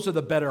 those are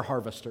the better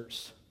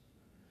harvesters.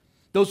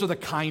 Those are the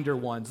kinder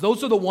ones.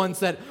 Those are the ones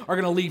that are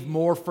going to leave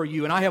more for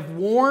you. And I have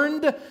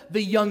warned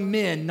the young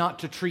men not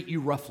to treat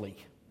you roughly.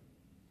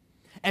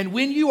 And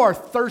when you are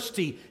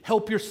thirsty,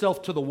 help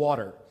yourself to the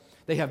water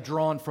they have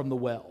drawn from the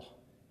well.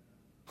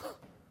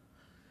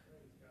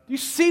 You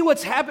see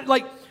what's happening?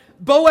 Like,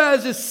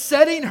 Boaz is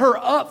setting her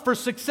up for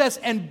success,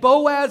 and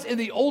Boaz in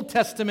the Old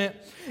Testament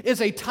is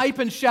a type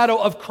and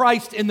shadow of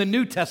Christ in the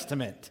New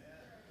Testament.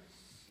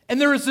 And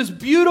there is this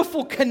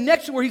beautiful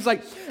connection where he's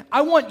like,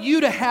 I want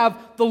you to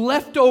have the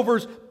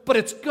leftovers, but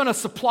it's going to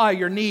supply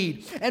your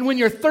need. And when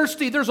you're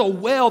thirsty, there's a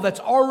well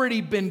that's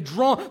already been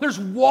drawn. There's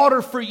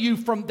water for you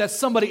that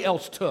somebody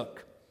else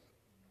took.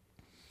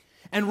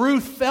 And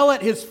Ruth fell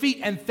at his feet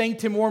and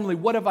thanked him warmly.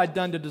 What have I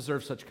done to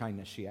deserve such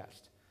kindness, she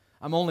asked.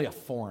 I'm only a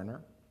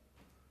foreigner.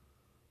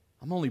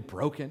 I'm only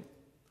broken.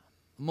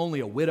 I'm only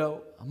a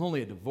widow. I'm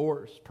only a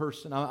divorced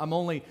person. I'm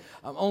only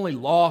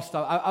lost.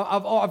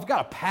 I've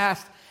got a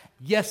past.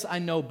 Yes, I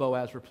know,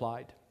 Boaz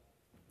replied.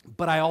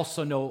 But I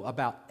also know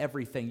about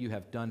everything you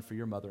have done for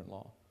your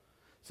mother-in-law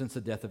since the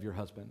death of your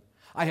husband.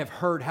 I have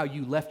heard how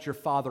you left your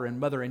father and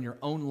mother in your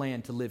own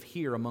land to live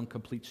here among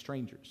complete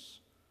strangers.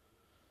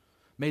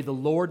 May the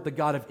Lord, the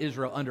God of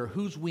Israel, under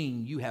whose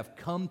wing you have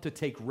come to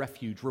take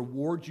refuge,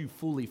 reward you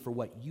fully for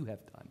what you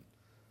have done.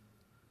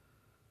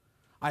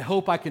 I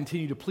hope I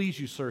continue to please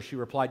you, sir, she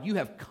replied. You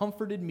have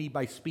comforted me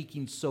by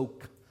speaking so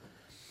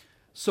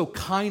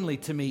kindly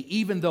to me,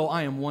 even though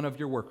I am one of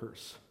your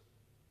workers.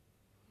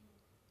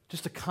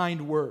 Just a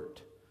kind word.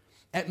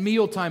 At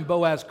mealtime,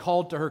 Boaz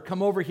called to her,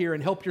 come over here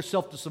and help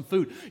yourself to some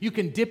food. You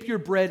can dip your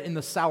bread in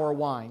the sour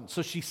wine.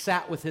 So she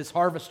sat with his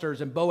harvesters,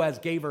 and Boaz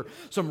gave her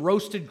some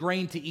roasted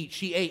grain to eat.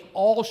 She ate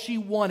all she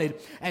wanted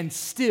and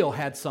still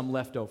had some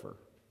left over.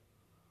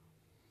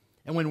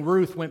 And when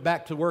Ruth went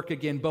back to work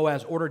again,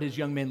 Boaz ordered his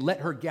young men,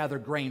 let her gather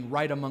grain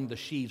right among the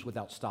sheaves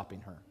without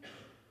stopping her.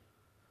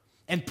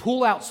 And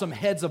pull out some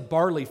heads of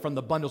barley from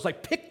the bundles,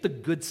 like pick the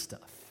good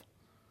stuff.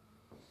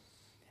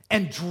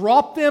 And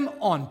drop them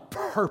on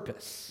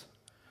purpose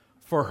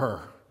for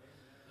her.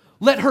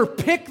 Let her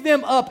pick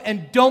them up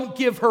and don't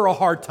give her a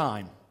hard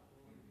time.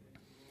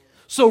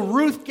 So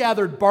Ruth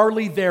gathered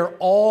barley there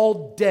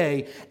all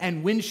day,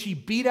 and when she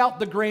beat out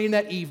the grain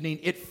that evening,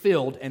 it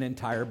filled an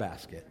entire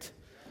basket.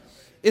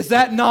 Is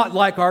that not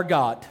like our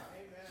God?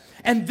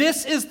 And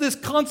this is this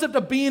concept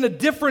of being a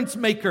difference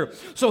maker.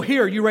 So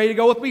here, you ready to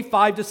go with me?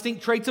 5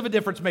 distinct traits of a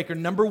difference maker.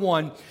 Number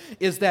 1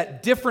 is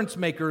that difference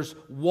makers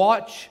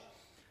watch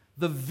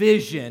the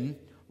vision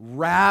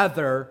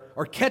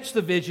catch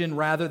the vision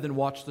rather than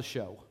watch the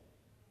show.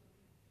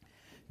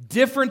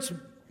 Difference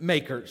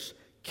makers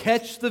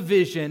catch the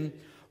vision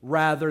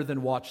rather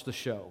than watch the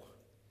show.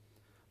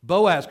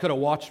 Boaz could have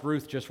watched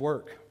Ruth just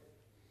work.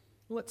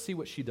 Well, let's see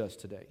what she does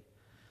today.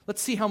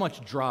 Let's see how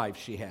much drive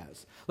she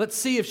has. Let's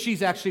see if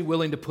she's actually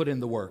willing to put in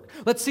the work.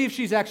 Let's see if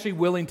she's actually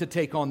willing to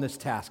take on this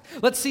task.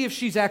 Let's see if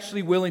she's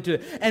actually willing to.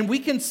 And we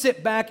can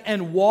sit back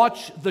and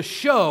watch the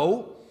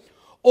show,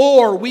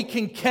 or we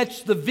can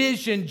catch the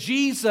vision.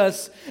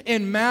 Jesus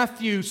in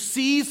Matthew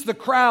sees the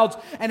crowds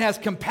and has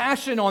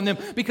compassion on them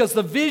because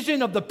the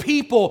vision of the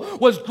people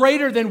was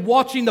greater than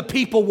watching the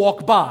people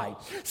walk by.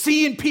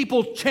 Seeing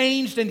people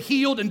changed and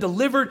healed and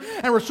delivered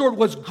and restored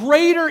was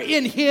greater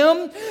in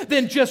him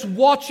than just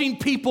watching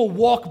people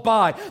walk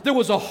by. There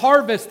was a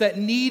harvest that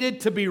needed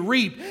to be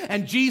reaped,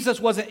 and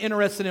Jesus wasn't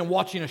interested in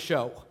watching a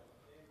show.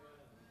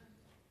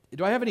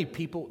 Do I have any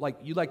people,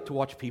 you like to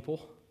watch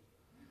people?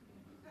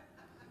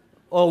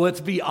 Oh,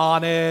 let's be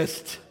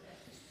honest.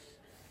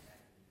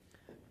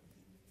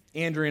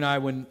 Andrea and I,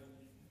 when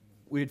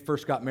we had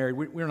first got married,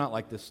 we're not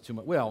like this too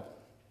much. Well,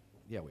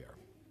 yeah, we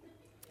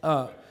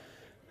are.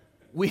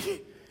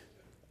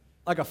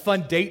 Like a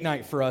fun date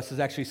night for us is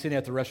actually sitting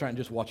at the restaurant and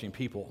just watching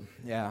people.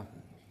 Yeah.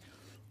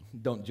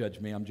 Don't judge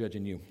me. I'm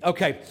judging you.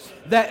 Okay.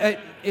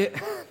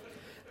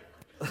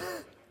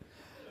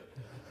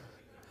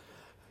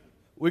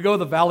 We go to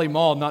the Valley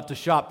Mall not to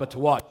shop, but to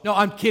watch. No,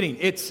 I'm kidding.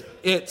 It's.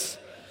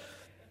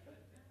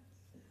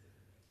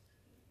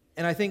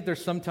 And I think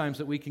there's sometimes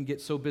that we can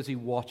get so busy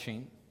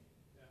watching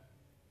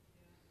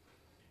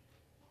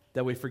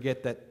that we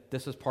forget that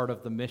this is part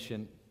of the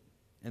mission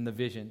and the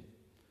vision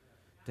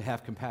to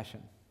have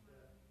compassion.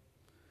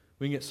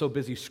 We can get so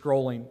busy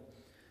scrolling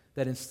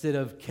that instead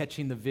of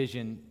catching the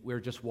vision, we're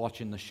just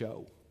watching the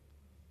show.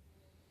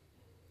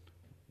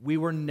 We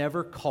were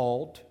never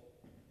called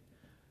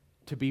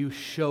to be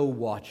show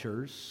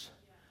watchers.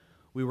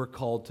 We were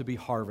called to be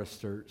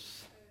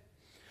harvesters.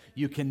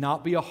 You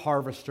cannot be a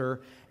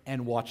harvester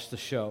and watch the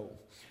show.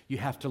 You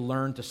have to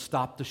learn to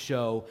stop the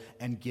show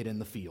and get in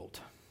the field.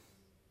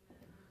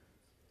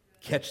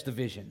 Catch the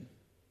vision.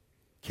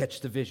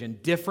 Catch the vision.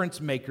 Difference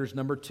makers,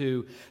 number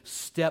 2,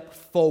 step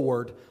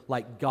forward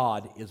like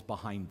God is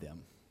behind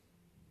them.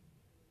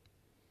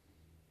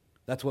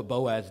 That's what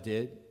Boaz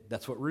did.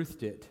 That's what Ruth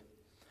did.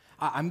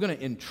 I'm going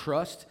to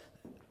entrust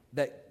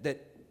that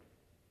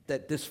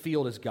this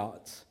field is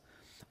God's.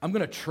 I'm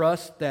going to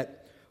trust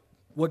that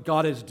what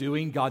God is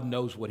doing, God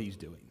knows what He's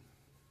doing.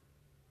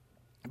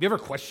 Have you ever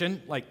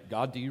questioned, like,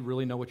 God, do you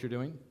really know what you're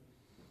doing?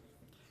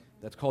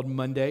 That's called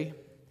Monday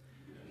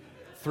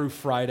through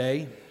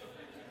Friday,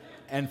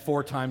 and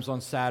 4 times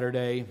on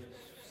Saturday,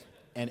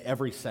 and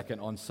every second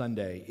on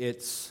Sunday.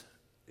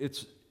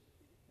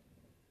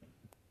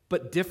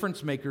 But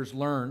difference makers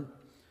learn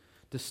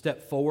to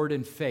step forward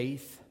in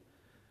faith,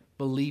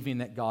 believing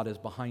that God is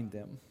behind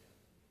them,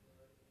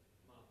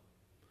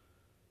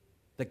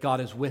 that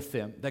God is with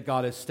them, that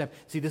God is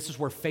See, this is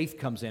where faith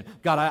comes in.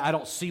 God, I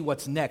don't see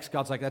what's next.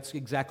 God's like, that's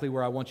exactly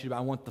where I want you to be.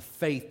 I want the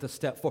faith to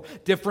step forward.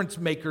 Difference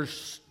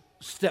makers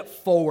step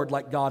forward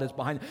like God is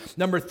behind them.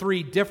 Number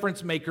 3,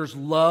 difference makers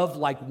love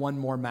like one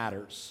more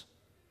matters.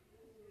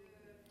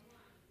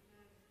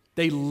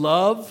 They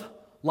love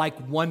like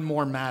one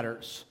more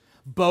matters.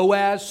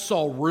 Boaz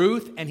saw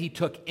Ruth and he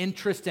took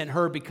interest in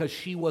her because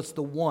she was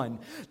the one.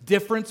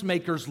 Difference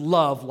makers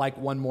love like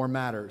one more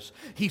matters.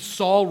 He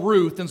saw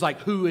Ruth and was like,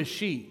 who is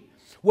she?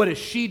 What is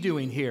she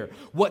doing here?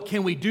 What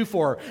can we do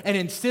for her? And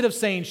instead of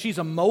saying she's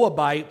a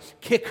Moabite,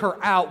 kick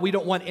her out, we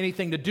don't want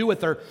anything to do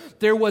with her,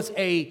 there was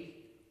a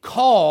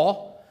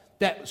call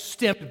that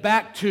stemmed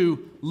back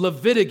to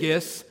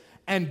Leviticus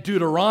and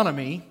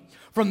Deuteronomy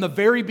from the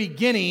very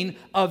beginning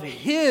of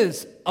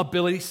his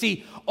ability.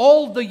 See,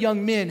 all the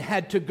young men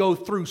had to go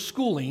through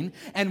schooling,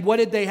 and what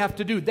did they have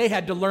to do? They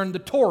had to learn the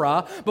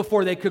Torah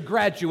before they could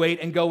graduate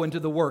and go into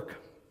the work.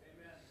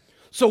 Amen.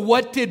 So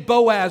what did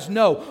Boaz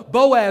know?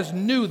 Boaz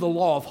knew the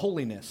law of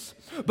holiness.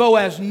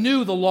 Boaz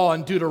knew the law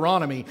in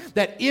Deuteronomy,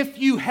 that if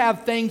you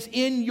have things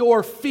in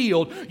your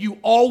field, you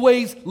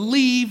always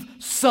leave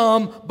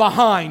some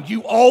behind.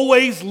 You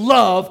always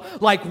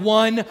love like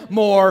one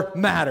more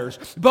matters.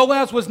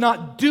 Boaz was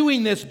not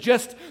doing this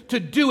just to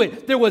do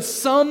it. There was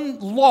some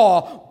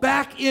law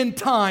back in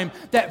time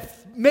that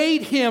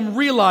made him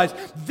realize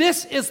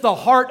this is the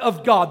heart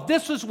of God.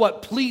 This is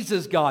what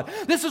pleases God.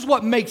 This is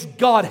what makes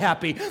God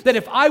happy. That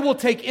if I will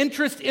take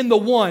interest in the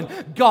one,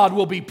 God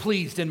will be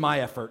pleased in my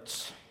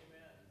efforts.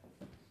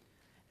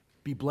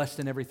 Be blessed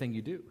in everything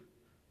you do.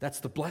 That's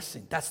the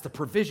blessing. That's the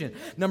provision.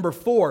 Number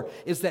 4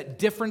 is that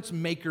difference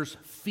makers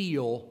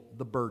feel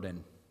the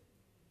burden.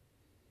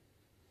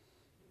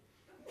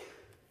 Have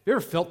you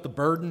ever felt the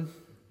burden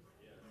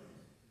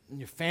in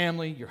your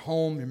family, your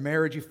home, your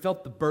marriage? You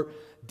felt the burden.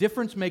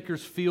 Difference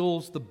makers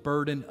feels the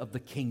burden of the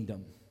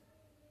kingdom.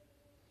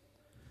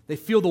 They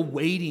feel the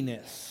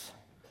weightiness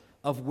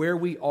of where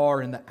we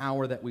are in the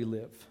hour that we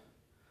live.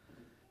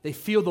 They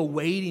feel the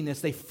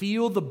weightiness. They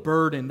feel the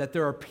burden that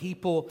there are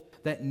people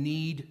that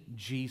need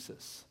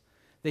Jesus.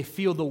 They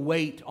feel the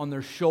weight on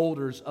their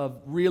shoulders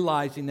of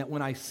realizing that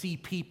when I see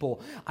people,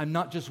 I'm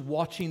not just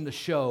watching the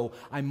show,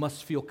 I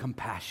must feel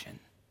compassion.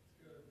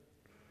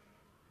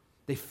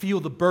 They feel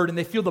the burden.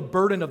 They feel the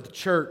burden of the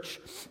church.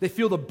 They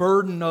feel the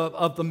burden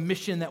of the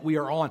mission that we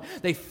are on.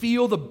 They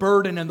feel the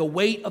burden and the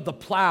weight of the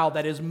plow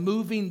that is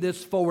moving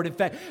this forward. In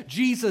fact,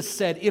 Jesus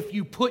said, if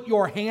you put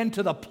your hand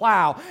to the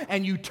plow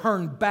and you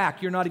turn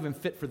back, you're not even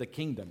fit for the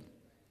kingdom.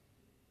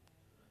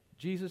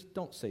 Jesus,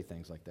 don't say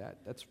things like that.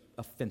 That's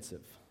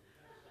offensive.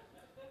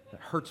 That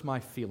hurts my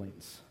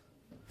feelings.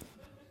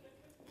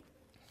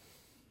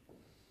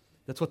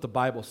 That's what the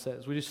Bible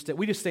says. We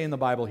just stay in the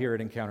Bible here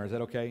at Encounter. Is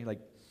that okay? Like,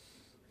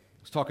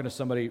 I was talking to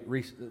somebody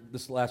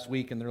this last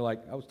week, and they're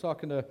like, I was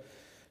talking to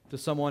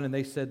someone, and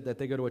they said that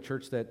they go to a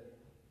church that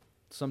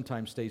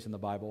sometimes stays in the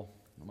Bible.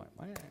 I'm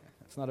like,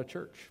 that's not a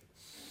church.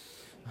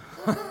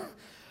 But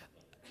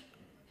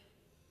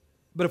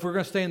if we're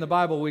going to stay in the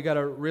Bible, we got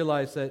to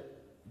realize that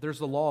there's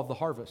the law of the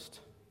harvest,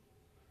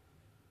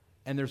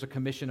 and there's a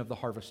commission of the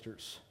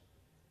harvesters.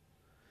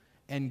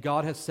 And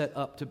God has set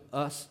up to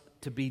us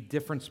to be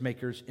difference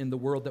makers in the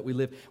world that we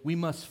live. We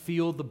must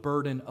feel the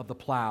burden of the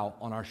plow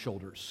on our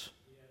shoulders.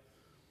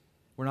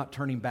 We're not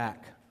turning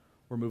back.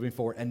 We're moving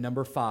forward. And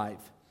number 5,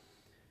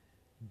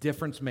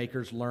 difference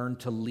makers learn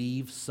to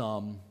leave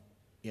some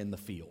in the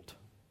field.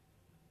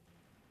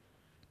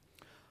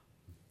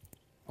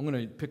 I'm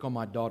going to pick on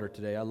my daughter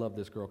today. I love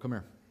this girl. Come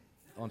here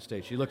on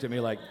stage. She looked at me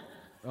like,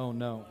 oh,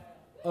 no.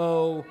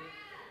 Oh,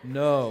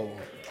 no.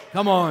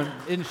 Come on.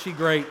 Isn't she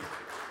great?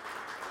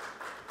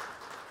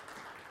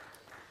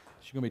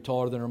 She's going to be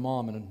taller than her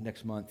mom in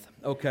next month.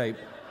 Okay.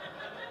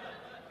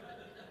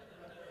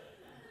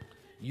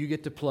 You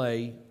get to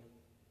play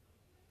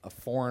a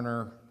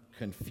foreigner,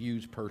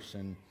 confused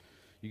person.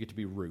 You get to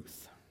be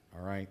Ruth,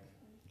 all right?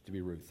 You get to be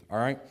Ruth, all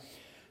right?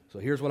 So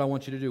here's what I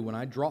want you to do. When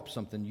I drop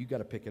something, you got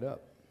to pick it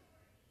up.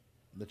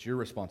 That's your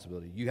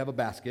responsibility. You have a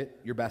basket.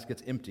 Your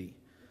basket's empty.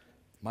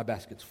 My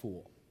basket's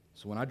full.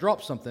 So when I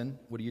drop something,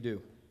 what do you do?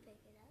 Pick it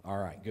up. All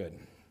right, good.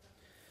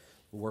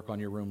 We'll work on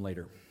your room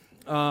later.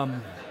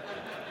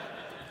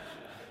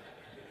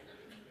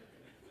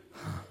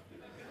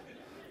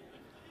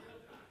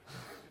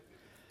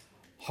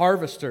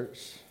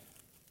 Harvesters,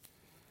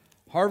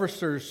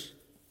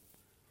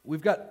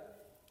 we've got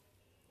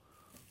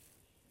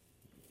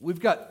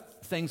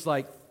things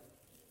like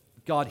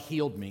God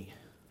healed me.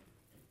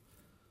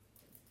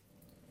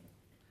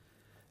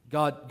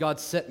 God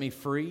set me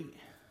free.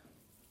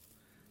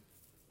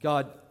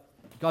 God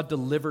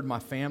delivered my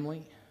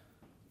family.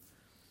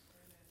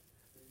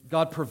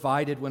 God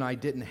provided when I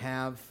didn't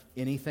have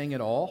anything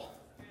at all.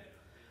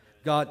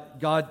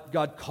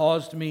 God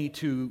caused me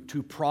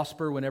to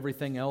prosper when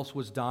everything else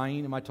was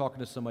dying. Am I talking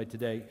to somebody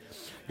today?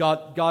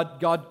 God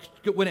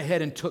went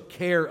ahead and took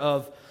care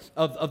of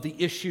the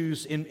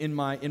issues in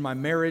my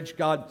marriage.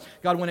 God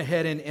went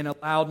ahead and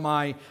allowed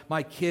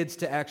my kids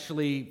to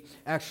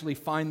actually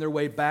find their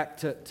way back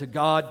to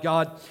God.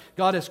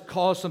 God has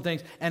caused some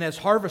things. And as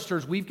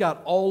harvesters, we've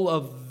got all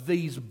of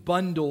these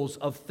bundles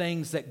of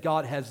things that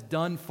God has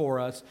done for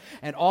us.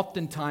 And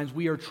oftentimes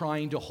we are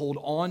trying to hold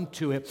on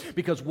to it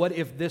because what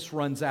if this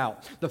runs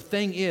out? The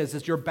thing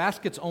is your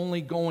basket's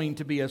only going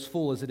to be as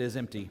full as it is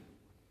empty.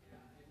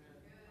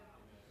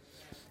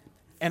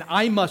 And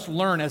I must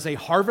learn as a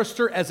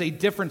harvester, as a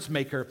difference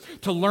maker,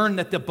 to learn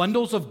that the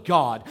bundles of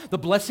God, the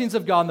blessings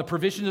of God, and the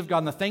provisions of God,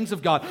 and the things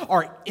of God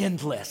are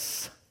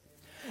endless.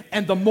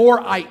 And the more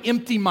I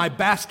empty my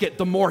basket,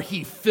 the more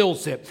He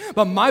fills it.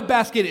 But my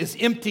basket is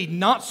emptied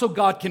not so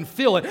God can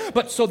fill it,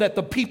 but so that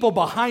the people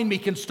behind me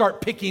can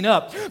start picking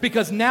up.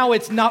 Because now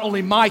it's not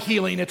only my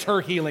healing, it's her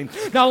healing.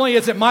 Not only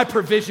is it my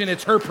provision,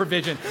 it's her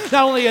provision.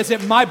 Not only is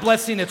it my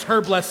blessing, it's her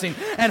blessing.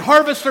 And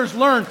harvesters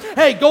learn,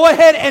 hey, go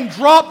ahead and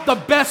drop the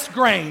best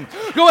grain.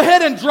 Go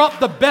ahead and drop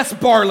the best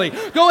barley.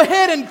 Go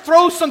ahead and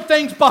throw some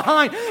things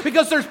behind.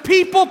 Because there's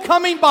people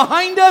coming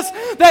behind us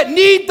that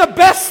need the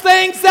best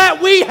things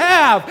that we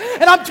have.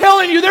 And I'm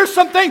telling you, there's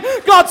something.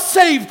 God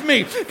saved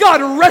me.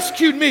 God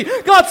rescued me.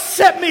 God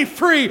set me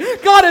free.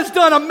 God has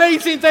done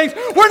amazing things.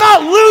 We're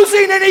not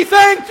losing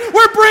anything.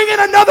 We're bringing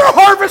another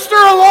harvester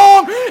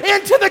along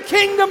into the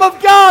kingdom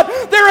of God.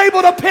 They're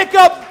able to pick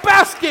up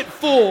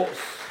basketfuls.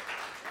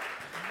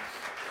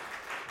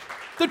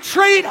 The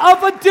trait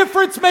of a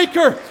difference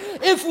maker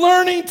is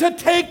learning to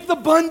take the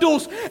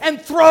bundles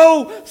and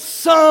throw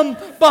some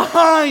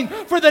behind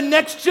for the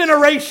next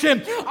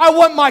generation. I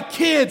want my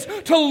kids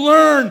to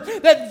learn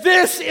that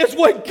this is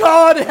what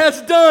God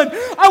has done.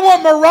 I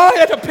want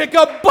Mariah to pick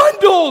up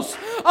bundles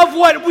of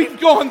what we've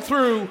gone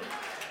through.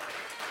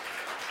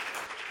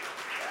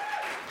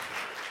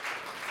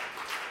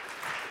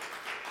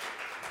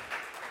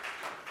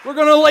 We're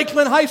going to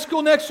Lakeland High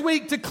School next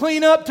week to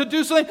clean up, to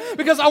do something,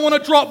 because I want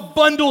to drop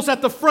bundles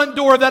at the front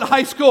door of that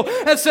high school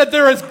and said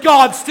there is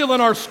God still in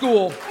our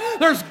school.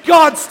 There's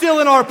God still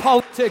in our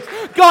politics.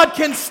 God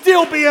can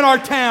still be in our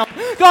town.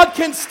 God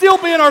can still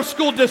be in our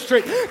school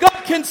district.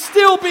 God can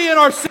still be in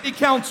our city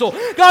council.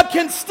 God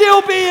can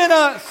still be in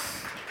us.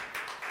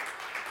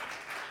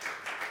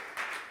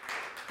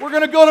 We're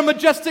going to go to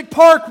Majestic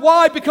Park.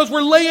 Why? Because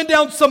we're laying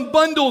down some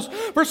bundles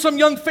for some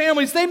young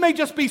families. They may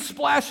just be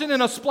splashing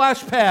in a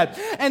splash pad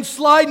and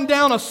sliding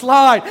down a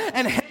slide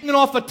and hanging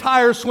off a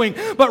tire swing.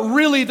 But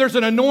really, there's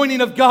an anointing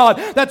of God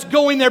that's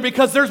going there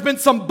because there's been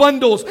some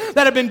bundles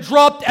that have been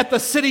dropped at the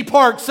city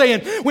park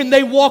saying, when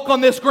they walk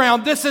on this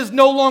ground, this is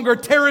no longer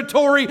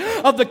territory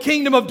of the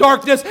kingdom of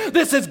darkness.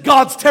 This is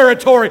God's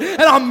territory.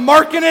 And I'm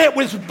marking it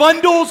with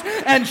bundles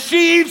and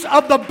sheaves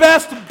of the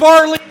best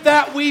barley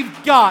that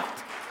we've got.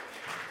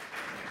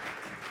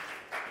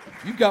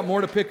 You've got more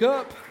to pick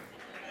up.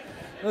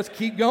 Let's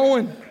keep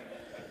going.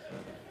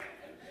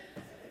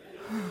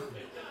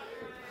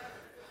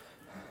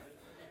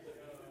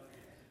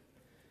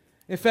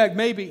 In fact,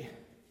 maybe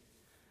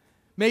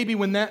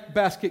when that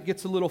basket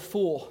gets a little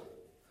full,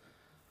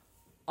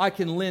 I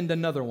can lend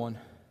another one.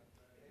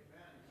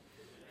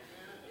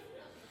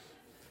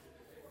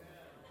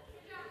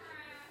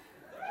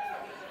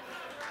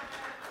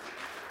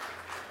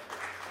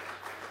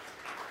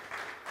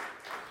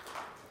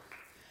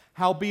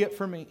 Howbeit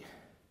for me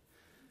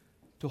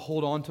to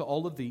hold on to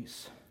all of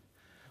these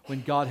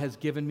when God has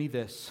given me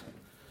this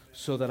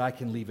so that I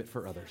can leave it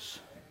for others.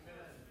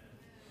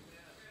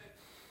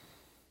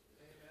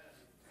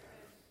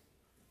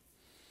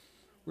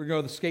 We're going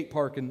to go to the skate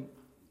park and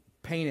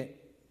paint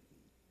it,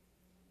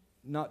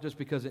 not just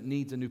because it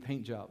needs a new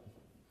paint job,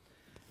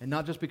 and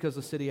not just because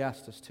the city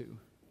asked us to,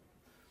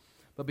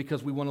 but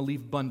because we want to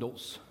leave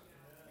bundles.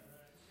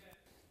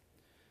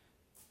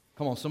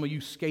 Come on, some of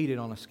you skated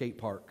on a skate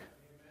park.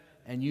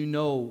 And you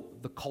know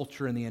the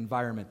culture and the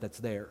environment that's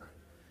there.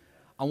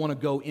 I want to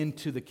go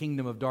into the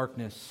kingdom of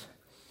darkness,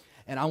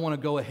 and I want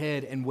to go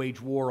ahead and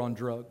wage war on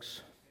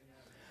drugs.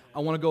 I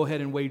want to go ahead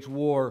and wage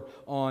war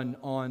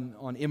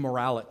on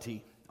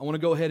immorality. I want to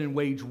go ahead and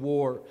wage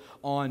war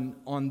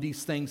on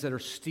these things that are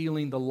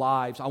stealing the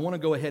lives. I want to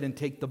go ahead and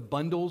take the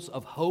bundles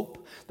of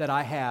hope that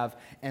I have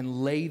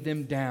and lay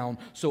them down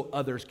so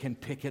others can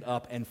pick it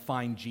up and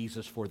find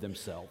Jesus for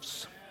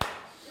themselves.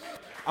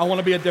 I want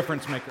to be a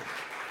difference maker.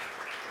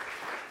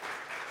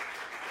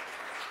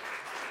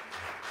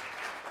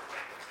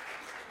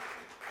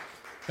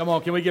 Come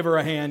on, can we give her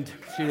a hand?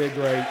 She did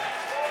great.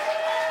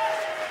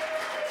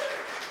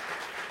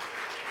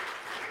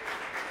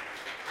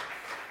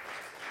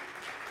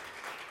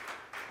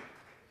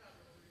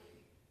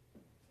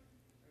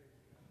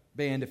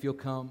 Band, if you'll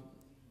come.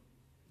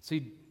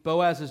 See,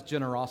 Boaz's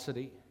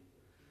generosity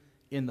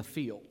in the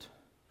field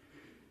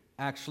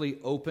actually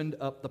opened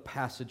up the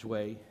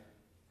passageway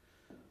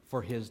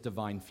for his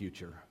divine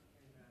future.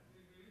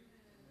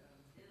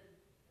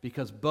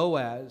 Because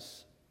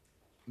Boaz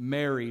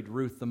married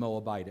Ruth the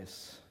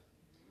Moabitess.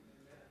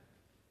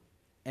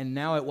 And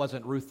now it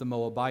wasn't Ruth the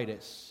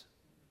Moabitess.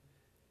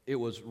 It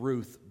was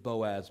Ruth,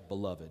 Boaz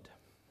beloved.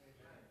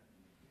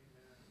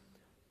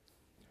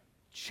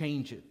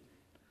 Change it.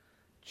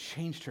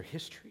 Changed her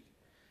history.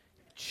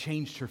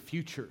 Changed her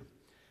future.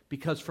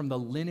 Because from the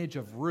lineage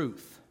of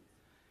Ruth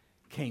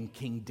came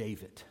King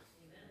David.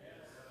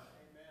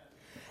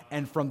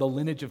 And from the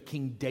lineage of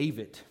King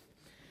David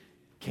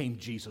came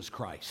Jesus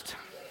Christ.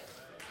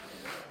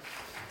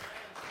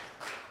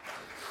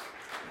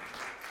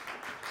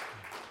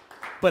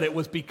 But it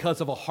was because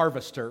of a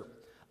harvester,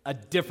 a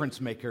difference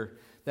maker,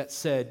 that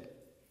said,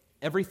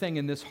 everything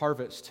in this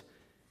harvest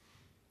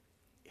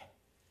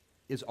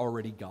is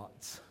already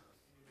God's.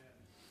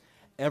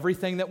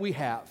 Everything that we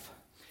have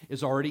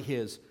is already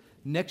His.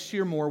 Next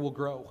year, more will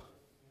grow.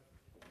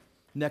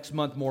 Next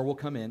month, more will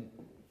come in.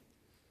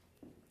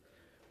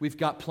 We've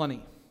got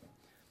plenty.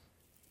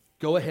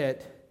 Go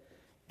ahead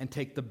and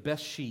take the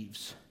best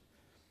sheaves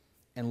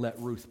and let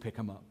Ruth pick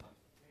them up.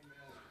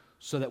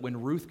 So that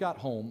when Ruth got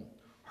home,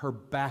 her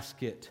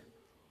basket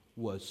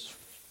was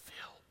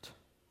filled.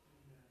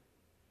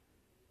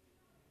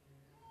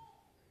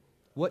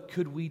 What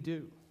could we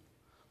do?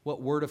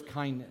 What word of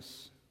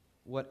kindness?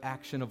 What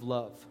action of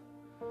love?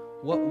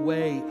 What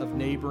way of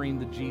neighboring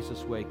the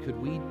Jesus way could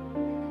we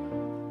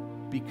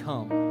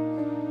become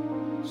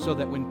so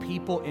that when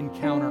people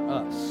encounter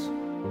us,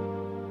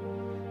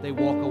 they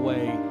walk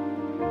away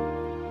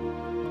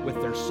with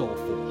their soul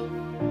full,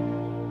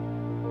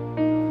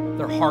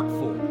 their heart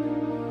full,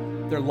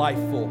 their life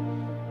full?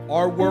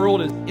 Our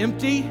world is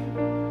empty,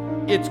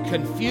 it's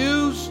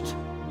confused,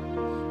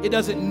 it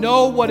doesn't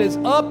know what is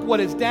up, what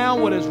is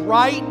down, what is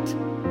right,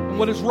 and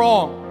what is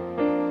wrong.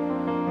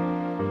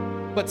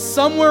 But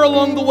somewhere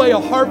along the way, a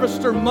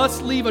harvester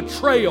must leave a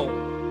trail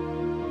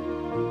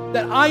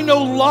that I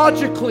know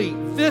logically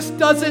this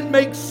doesn't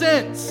make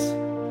sense.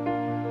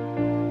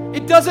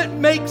 It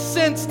doesn't make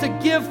sense to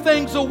give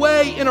things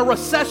away in a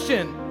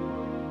recession.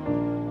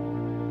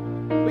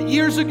 But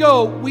years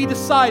ago, we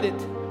decided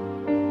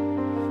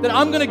that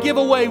I'm going to give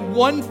away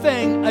one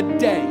thing a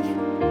day.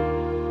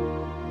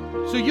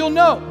 So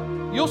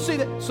you'll see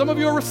that some of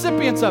you are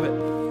recipients of it.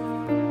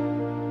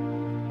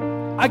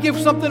 I give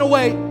something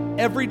away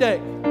every day.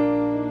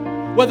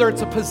 Whether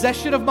it's a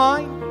possession of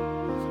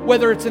mine,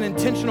 whether it's an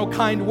intentional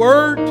kind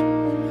word,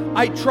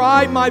 I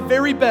try my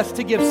very best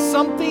to give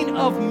something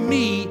of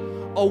me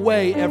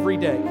away every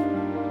day.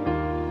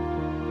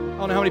 I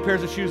don't know how many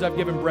pairs of shoes I've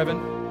given Brevin.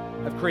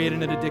 I've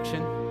created an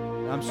addiction.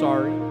 I'm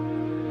sorry.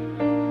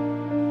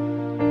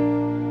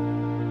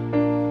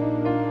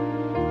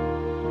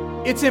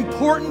 It's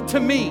important to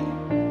me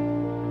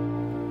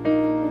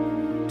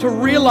to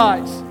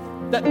realize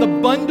that the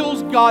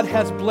bundles God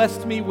has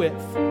blessed me with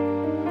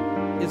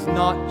is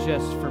not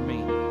just for me.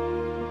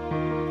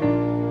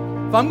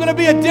 If I'm going to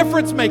be a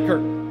difference maker,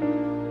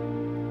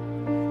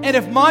 and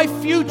if my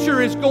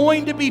future is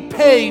going to be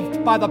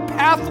paved by the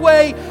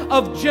pathway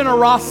of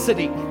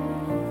generosity,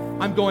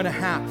 I'm going to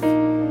have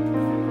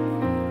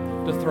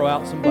to throw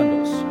out some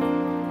bundles.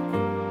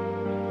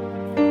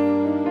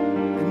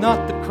 And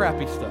not the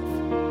crappy stuff.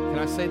 Can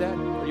I say that?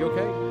 Are you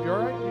okay? You all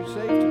right? You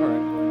saved? All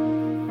right.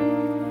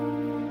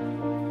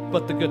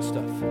 But the good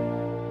stuff.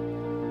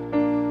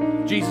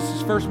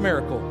 Jesus' first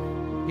miracle,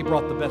 He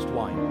brought the best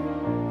wine.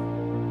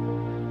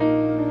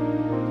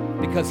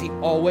 Because He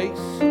always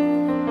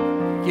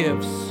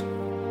gives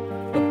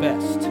the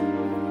best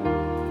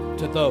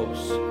to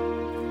those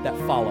that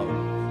follow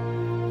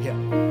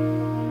Him.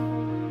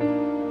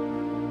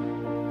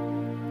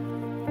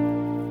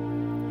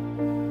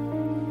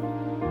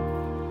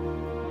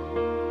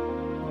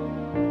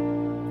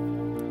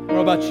 I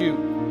don't know about you,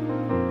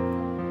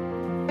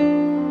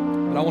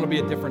 but I want to be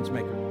a difference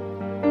maker.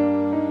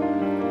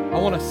 I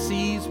want to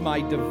seize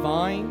my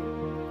divine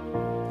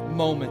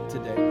moment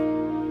today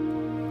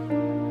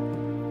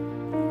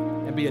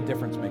and be a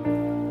difference maker.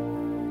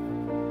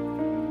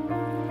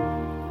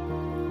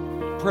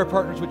 Prayer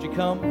partners, would you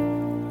come?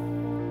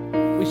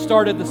 We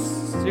started the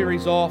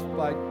series off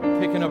by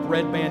picking up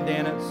red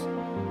bandanas,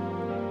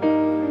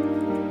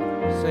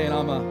 saying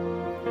I'm a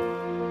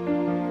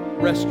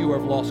rescuer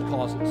of lost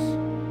causes.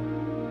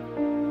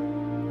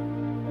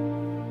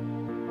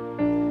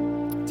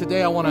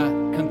 Today I want to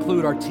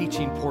conclude our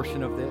teaching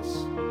portion of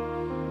this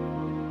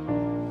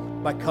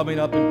by coming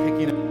up and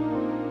picking up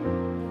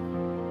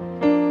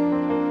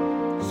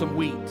some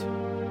wheat.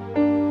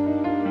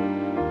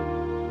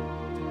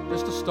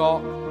 Just a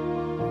stalk,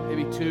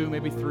 maybe 2,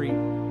 maybe 3.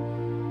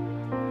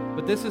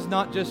 But this is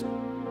not just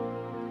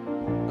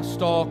a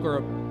stalk or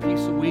a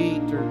piece of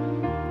wheat or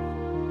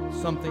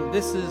something.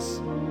 This is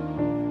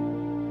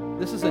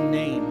a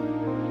name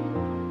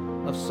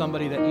of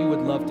somebody that you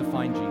would love to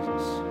find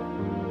Jesus.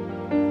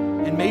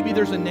 And maybe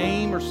there's a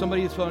name or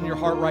somebody that's on your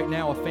heart right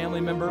now, a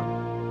family member,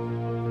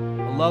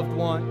 a loved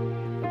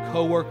one, a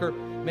coworker.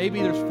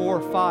 Maybe there's 4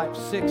 or 5,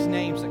 6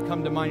 names that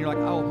come to mind. You're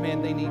like, oh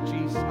man, they need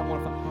Jesus. I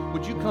want to find.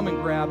 would you come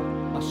and grab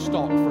a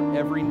stalk for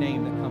every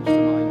name that comes to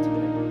mind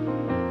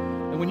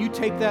today? And when you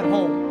take that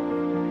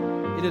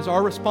home, it is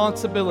our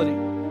responsibility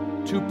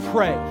to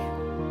pray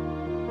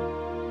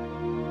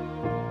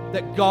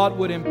that God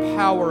would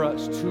empower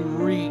us to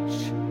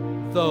reach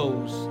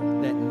those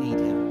that need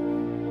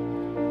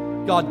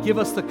Him. God, give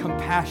us the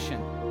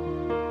compassion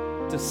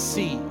to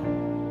see,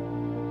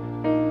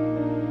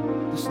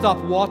 to stop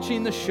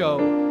watching the show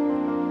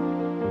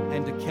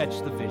and to catch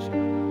the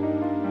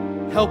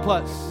vision. Help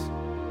us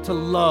to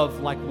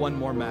love like one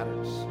more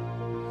matters.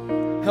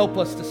 Help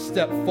us to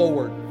step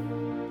forward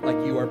like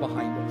you are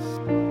behind us.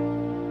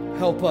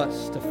 Help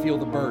us to feel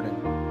the burden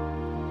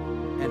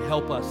and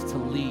help us to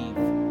leave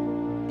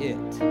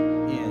it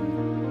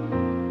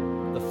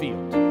in the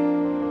field.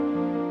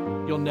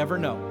 You'll never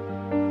know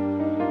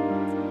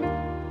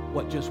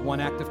what just one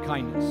act of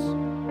kindness,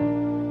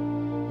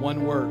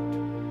 one word,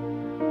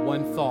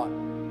 one thought,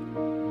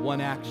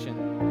 one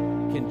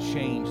action can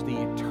change the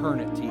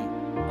eternity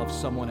of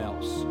someone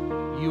else.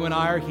 You and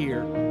I are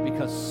here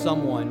because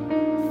someone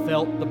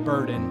felt the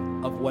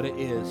burden of what it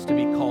is to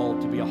be called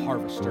to be a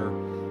harvester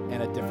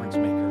and a difference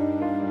maker.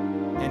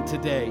 And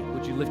today,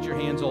 would you lift your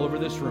hands all over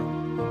this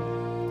room?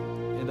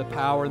 In the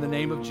power and the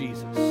name of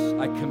Jesus,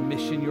 I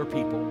commission your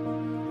people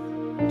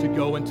to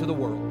go into the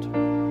world,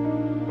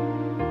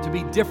 to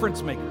be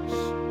difference makers,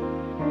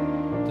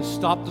 to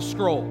stop the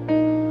scroll,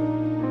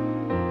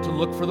 to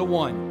look for the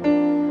one,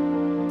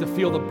 to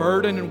feel the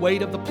burden and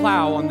weight of the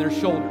plow on their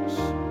shoulders,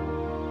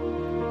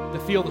 to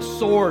feel the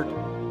sword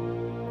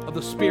of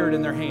the Spirit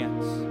in their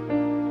hands,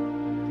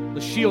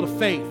 the shield of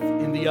faith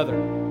in the other,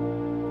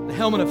 the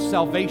helmet of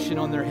salvation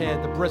on their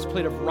head, the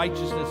breastplate of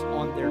righteousness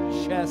on their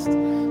chest,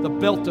 the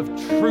belt of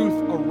truth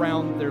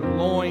around their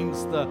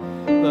loins, the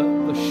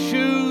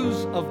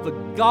shoes of the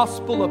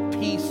gospel of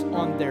peace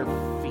on their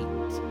feet.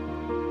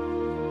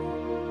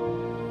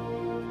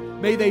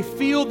 May they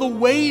feel the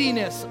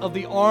weightiness of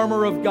the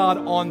armor of God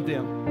on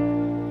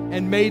them,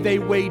 and may they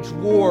wage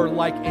war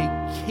like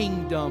a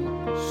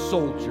kingdom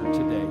soldier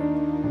today,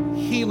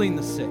 healing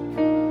the sick,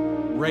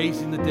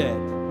 raising the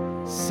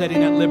dead,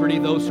 setting at liberty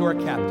those who are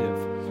captive,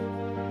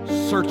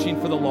 searching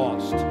for the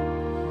lost,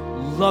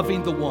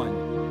 loving the one,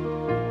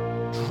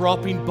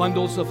 dropping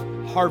bundles of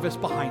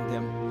harvest behind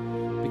them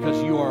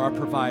because you are our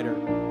provider.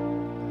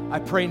 I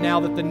pray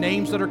now that the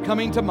names that are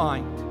coming to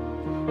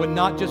mind would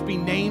not just be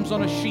names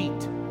on a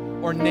sheet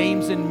or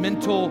names in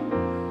mental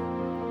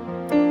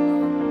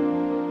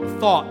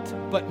thought,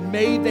 but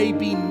may they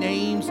be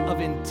names of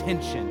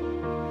intention.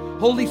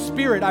 Holy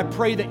Spirit, I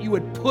pray that you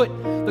would put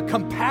the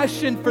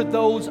compassion for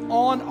those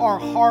on our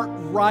heart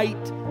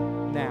right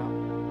now.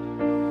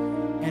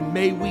 And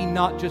may we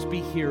not just be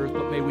hearers,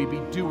 but may we be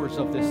doers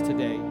of this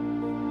today.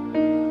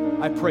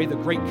 I pray the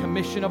great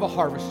commission of a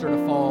harvester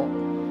to fall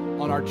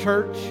on our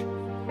church,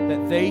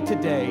 that they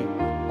today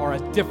are a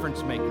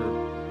difference maker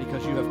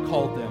because you have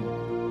called them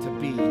to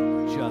be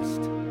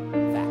just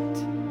that.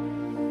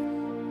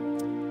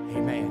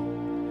 Amen.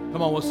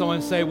 Come on, will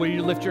someone say, will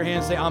you lift your hand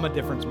and say, I'm a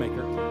difference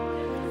maker?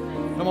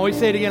 Come on, we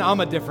say it again, I'm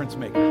a difference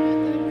maker.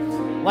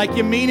 Like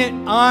you mean it,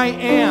 I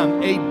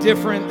am a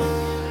difference.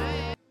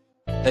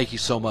 Thank you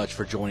so much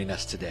for joining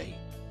us today.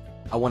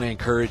 I want to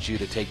encourage you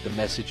to take the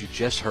message you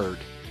just heard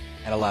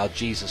and allow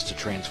Jesus to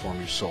transform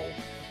your soul.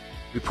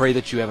 We pray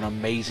that you have an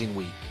amazing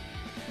week.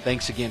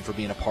 Thanks again for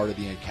being a part of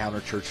the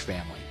Encounter Church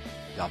family.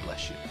 God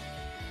bless you.